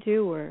 I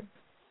do work.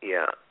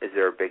 Yeah. Is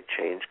there a big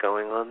change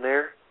going on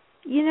there?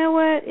 You know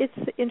what? It's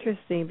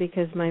interesting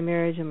because my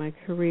marriage and my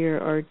career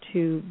are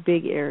two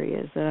big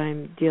areas that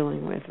I'm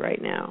dealing with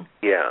right now.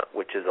 Yeah,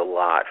 which is a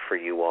lot for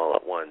you all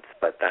at once,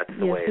 but that's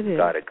the way it's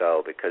got to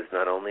go, because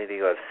not only do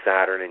you have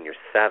Saturn in your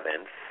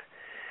 7th,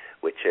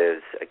 which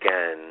is,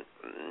 again,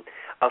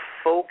 a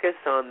focus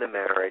on the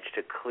marriage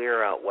to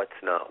clear out what's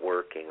not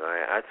working.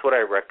 That's what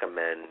I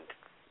recommend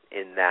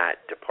in that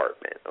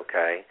department,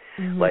 okay?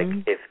 Mm-hmm. Like,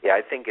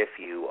 I think if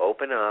you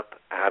open up,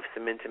 have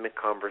some intimate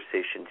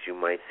conversations, you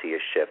might see a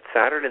shift.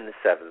 Saturn in the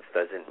 7th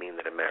doesn't mean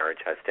that a marriage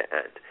has to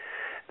end.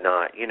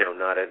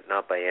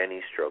 Not by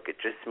any stroke.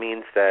 It just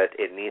means that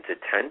it needs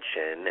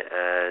attention,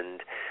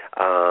 and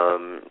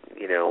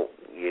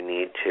you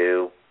need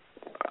to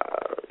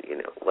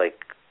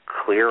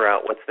clear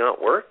out what's not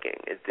working.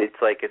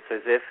 It's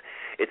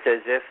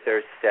as if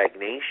there's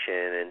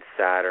stagnation, and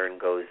Saturn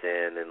goes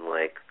in and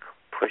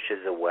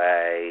pushes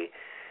away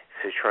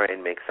to try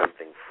and make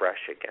something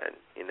fresh again,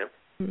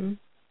 Mm-hmm.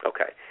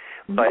 Okay.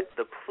 Mm-hmm. But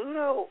the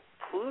Pluto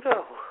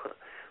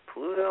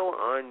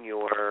on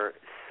your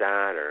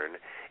Saturn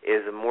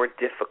is a more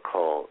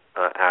difficult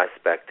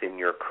aspect in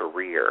your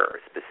career,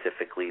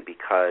 specifically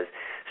because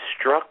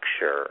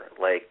structure,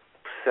 like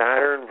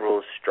Saturn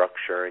rules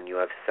structure, and you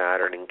have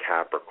Saturn in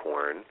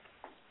Capricorn.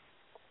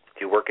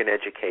 Do you work in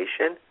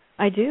education?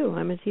 I do.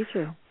 I'm a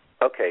teacher.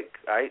 Okay.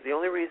 The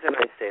only reason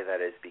I say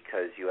that is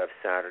because you have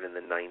Saturn in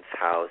the 9th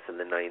house, and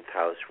the 9th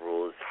house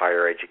rules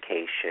higher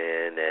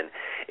education, and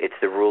it's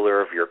the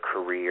ruler of your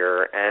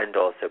career, and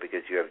also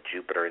because you have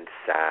Jupiter in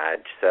Sag.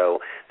 So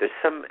there's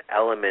some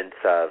elements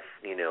of,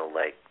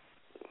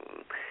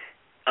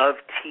 of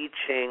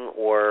teaching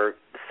or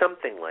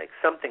something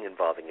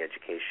involving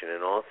education,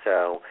 and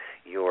also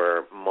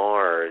your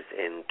Mars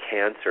in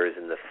Cancer is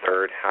in the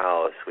 3rd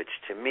house,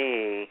 which to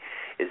me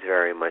is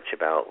very much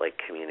about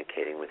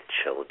communicating with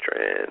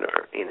children,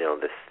 or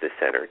this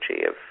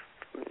energy of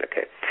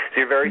okay. So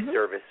you're a very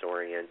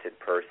service-oriented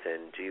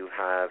person. Do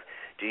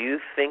you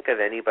think of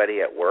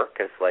anybody at work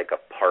as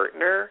a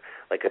partner,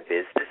 like a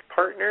business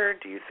partner?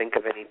 Do you think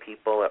of any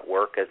people at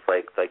work as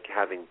like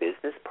having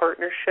business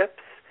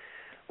partnerships?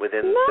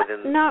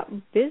 Not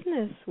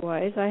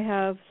business-wise. I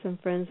have some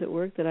friends at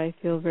work that I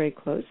feel very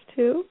close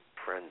to.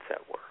 Friends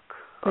at work.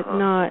 But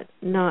not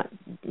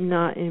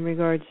in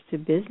regards to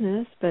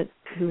business, but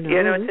who knows?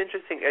 Yeah, it's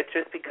interesting. It's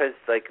just because,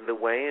 the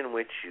way in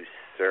which you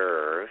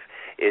serve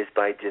is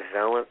by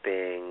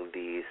developing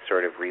these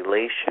sort of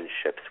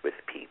relationships with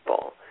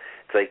people.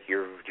 It's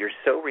you're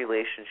so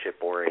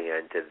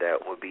relationship-oriented that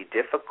it would be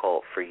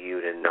difficult for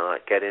you to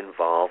not get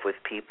involved with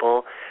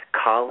people,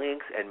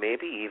 colleagues, and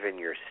maybe even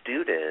your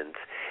students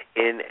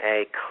in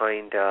a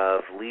kind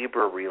of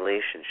Libra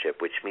relationship,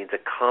 which means a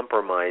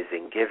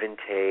compromising, give and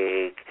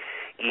take,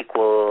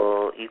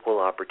 equal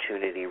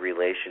opportunity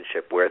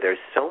relationship where there's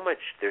so much.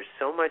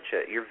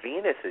 Your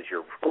Venus is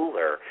your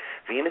ruler.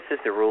 Venus is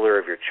the ruler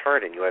of your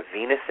chart, and you have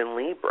Venus in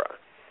Libra.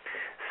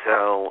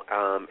 So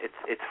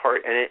it's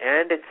hard,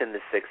 and it's in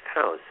the 6th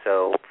house.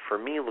 So for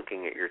me,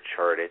 looking at your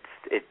chart, it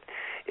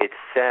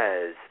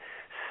says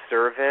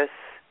service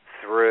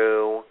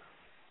through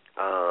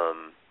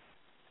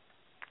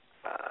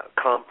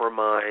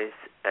compromise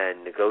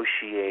and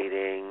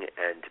negotiating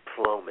and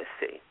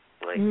diplomacy.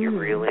 You're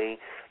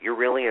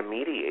really a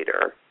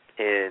mediator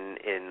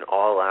in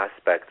all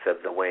aspects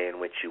of the way in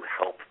which you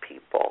help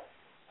people.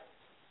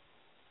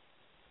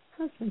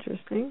 That's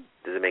interesting.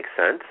 Does it make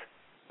sense?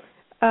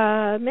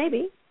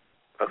 Maybe.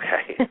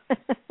 Okay.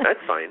 That's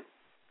fine.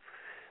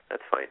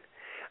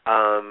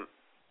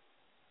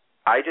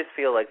 I just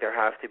feel like there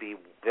have to be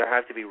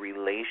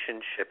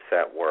relationships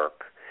at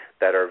work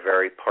that are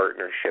very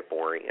partnership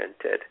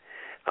oriented.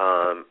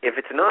 If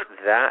it's not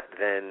that,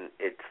 then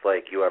it's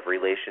you have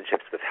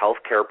relationships with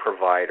healthcare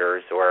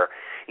providers, or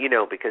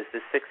because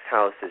the 6th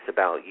house is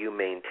about you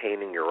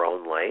maintaining your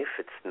own life.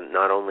 It's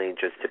not only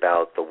just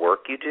about the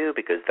work you do,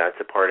 because that's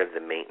a part of the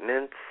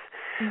maintenance,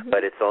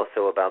 but it's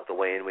also about the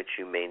way in which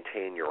you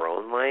maintain your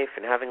own life.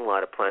 And having a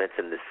lot of planets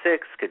in the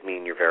 6th could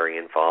mean you're very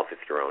involved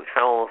with your own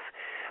health.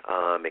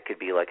 It could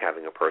be like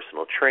having a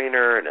personal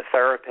trainer and a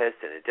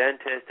therapist and a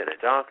dentist and a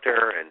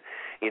doctor, and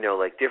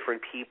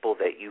different people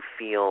that you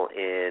feel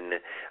in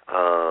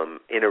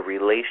a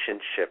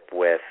relationship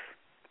with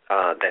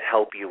that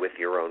help you with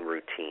your own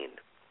routine.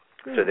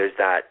 So there's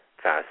that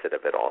facet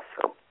of it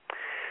also.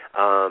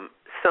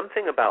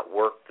 Something about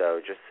work, though,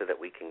 just so that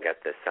we can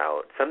get this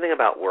out, something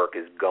about work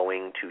is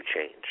going to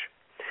change.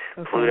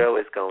 Okay. Pluto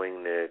is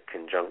going to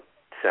conjunct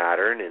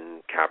Saturn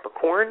in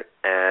Capricorn,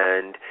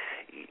 and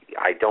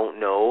I don't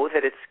know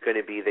that it's going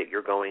to be that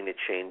you're going to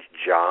change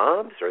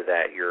jobs or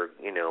that you're,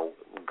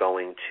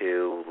 going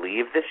to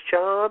leave this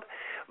job,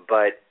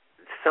 but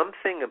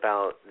something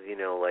about,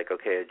 like,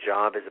 okay, a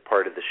job is a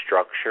part of the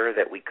structure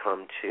that we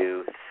come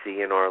to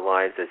see in our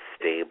lives as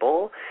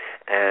stable,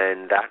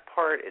 and that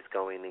part is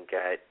going to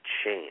get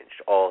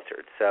changed,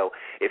 altered. So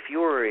if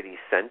you already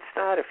sense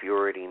that, if you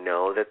already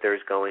know that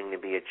there's going to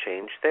be a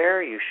change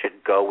there, you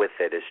should go with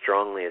it as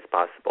strongly as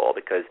possible,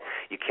 because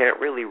you can't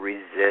really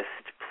resist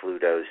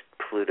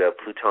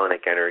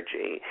Plutonic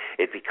energy.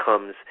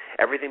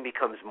 Everything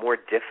becomes more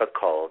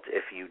difficult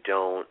if you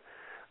don't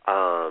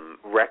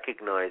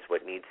recognize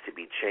what needs to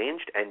be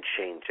changed and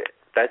change it.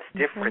 That's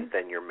different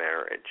than your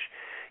marriage.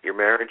 Your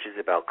marriage is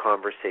about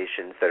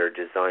conversations that are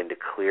designed to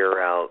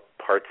clear out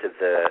parts of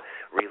the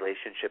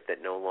relationship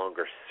that no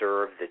longer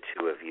serve the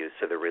two of you,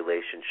 so the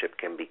relationship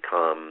can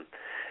become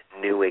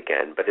new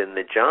again. But in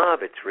the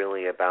job, it's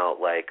really about,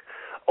 like,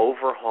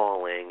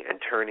 overhauling and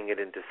turning it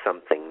into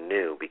something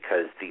new,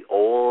 because the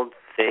old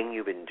thing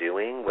you've been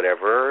doing,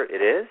 whatever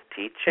it is,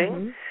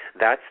 teaching,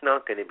 that's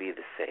not going to be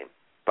the same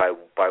by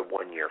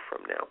 1 year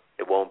from now.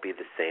 It won't be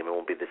the same. It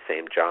won't be the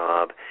same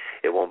job.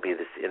 It won't be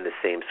in the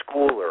same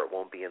school, or it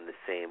won't be in the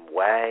same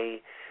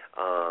way,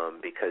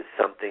 because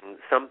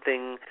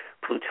something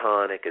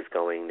Plutonic is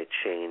going to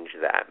change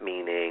that,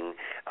 meaning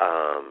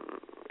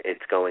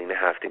it's going to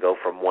have to go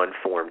from one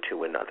form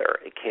to another.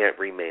 It can't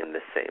remain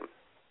the same.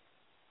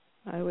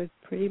 I would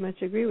pretty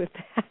much agree with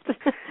that.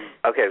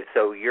 Okay,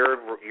 so your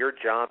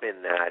job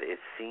in that is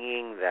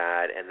seeing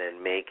that and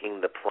then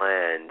making the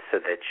plan so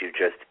that you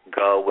just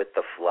go with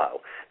the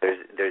flow.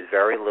 There's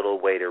very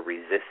little way to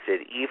resist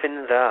it,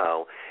 even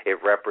though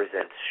it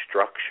represents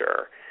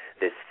structure,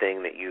 this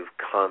thing that you've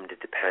come to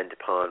depend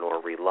upon or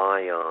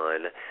rely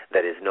on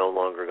that is no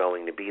longer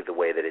going to be the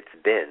way that it's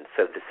been.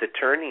 So the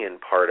Saturnian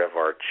part of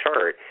our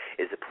chart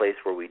is a place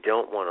where we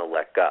don't want to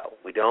let go.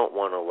 We don't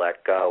want to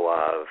let go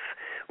of,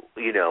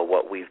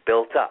 what we've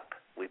built up.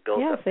 We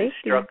built up this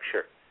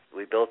structure.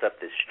 We built up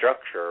this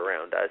structure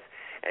around us,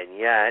 and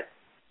yet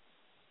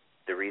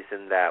the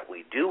reason that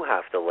we do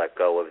have to let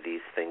go of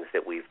these things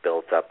that we've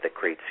built up that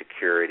create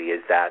security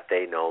is that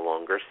they no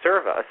longer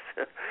serve us.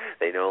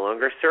 They no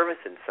longer serve us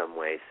in some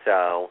way.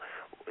 So,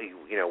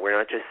 we're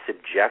not just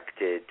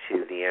subjected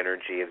to the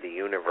energy of the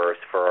universe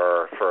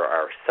for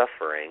our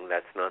suffering.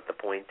 That's not the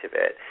point of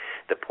it.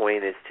 The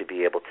point is to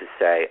be able to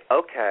say,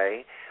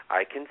 okay,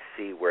 I can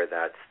see where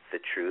that's the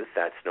truth.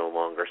 That's no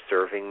longer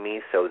serving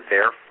me. So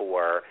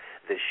therefore,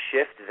 the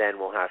shift then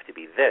will have to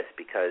be this,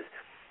 because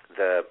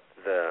the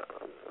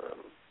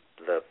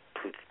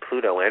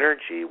Pluto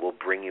energy will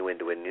bring you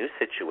into a new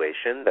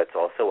situation that's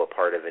also a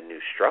part of a new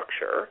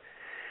structure.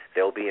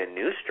 There'll be a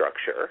new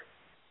structure.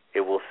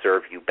 It will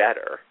serve you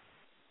better.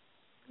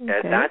 Okay.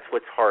 And that's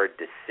what's hard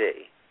to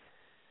see.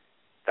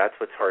 That's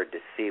what's hard to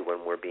see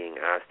when we're being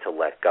asked to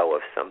let go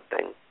of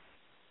something.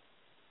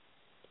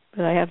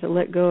 But I have to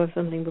let go of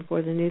something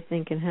before the new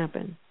thing can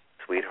happen.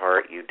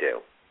 Sweetheart, you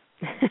do.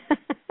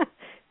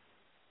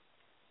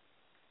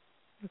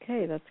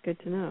 Okay, that's good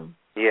to know.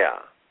 Yeah.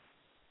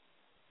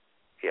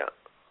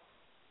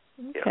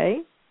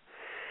 Okay. Yeah.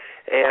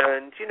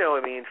 And,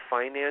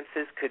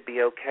 finances could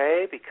be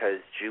okay because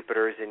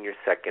Jupiter's in your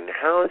second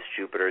house.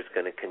 Jupiter's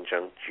going to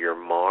conjunct your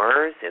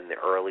Mars in the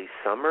early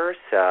summer,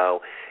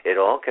 so it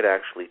all could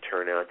actually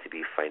turn out to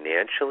be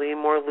financially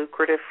more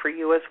lucrative for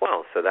you as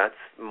well. So that's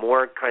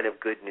more kind of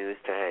good news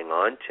to hang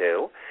on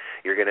to.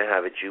 You're going to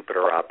have a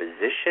Jupiter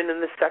opposition in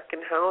the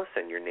second house,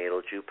 and your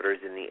natal Jupiter's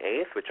in the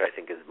eighth, which I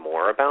think is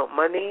more about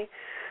money.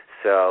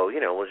 So,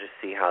 we'll just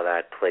see how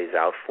that plays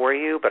out for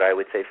you. But I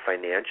would say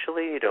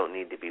financially, you don't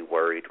need to be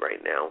worried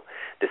right now.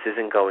 This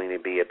isn't going to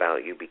be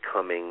about you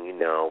becoming,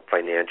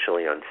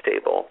 financially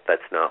unstable.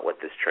 That's not what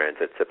this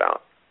transit's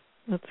about.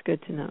 That's good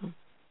to know.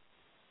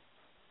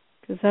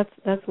 Because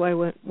that's why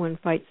when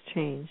fights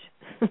change.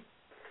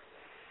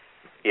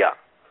 Yeah.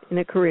 In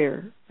a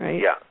career, right?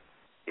 Yeah.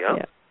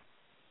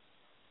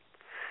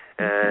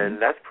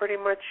 And that's pretty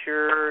much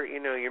your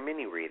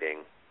mini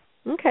reading.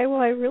 Okay, well,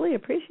 I really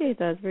appreciate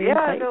that. It's very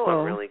insightful. No,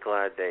 I'm really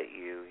glad that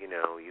you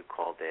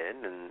called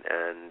in and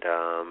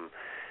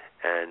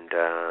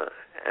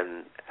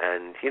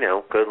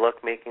good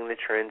luck making the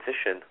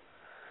transition.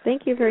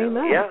 Thank you very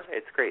much. Yeah,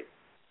 it's great.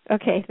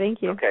 Okay,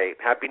 thank you. Okay,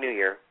 Happy New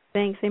Year.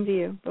 Thanks, same to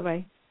you.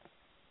 Bye-bye.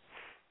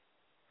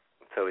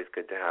 It's always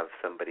good to have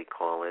somebody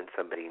call in,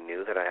 somebody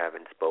new that I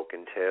haven't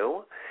spoken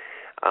to.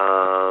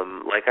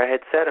 Like I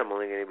had said, I'm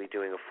only going to be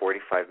doing a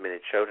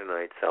 45-minute show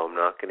tonight, so I'm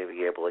not going to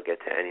be able to get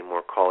to any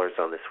more callers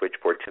on the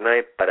switchboard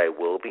tonight, but I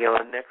will be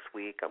on next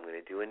week. I'm going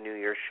to do a New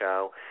Year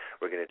show.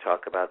 We're going to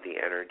talk about the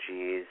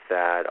energies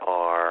that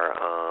are,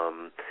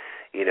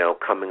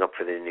 coming up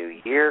for the new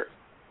year.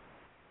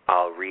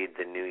 I'll read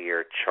the New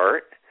Year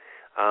chart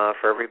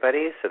for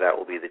everybody. So that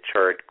will be the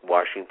chart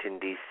Washington,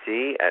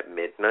 D.C. at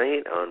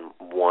midnight on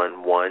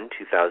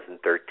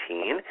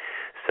 1/1/2013.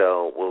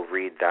 So we'll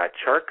read that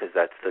chart because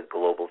that's the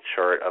global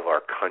chart of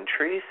our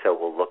country. So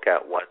we'll look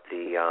at what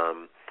the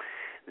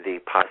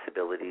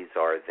possibilities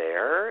are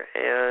there.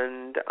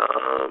 And,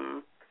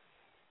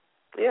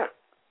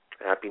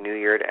 Happy New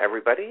Year to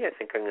everybody. I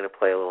think I'm going to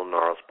play a little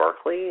Gnarls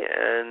Barkley,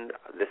 and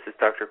this is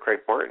Dr. Craig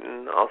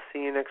Martin. I'll see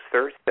you next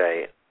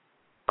Thursday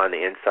on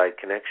the Inside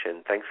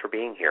Connection. Thanks for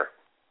being here.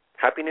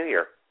 Happy New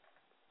Year.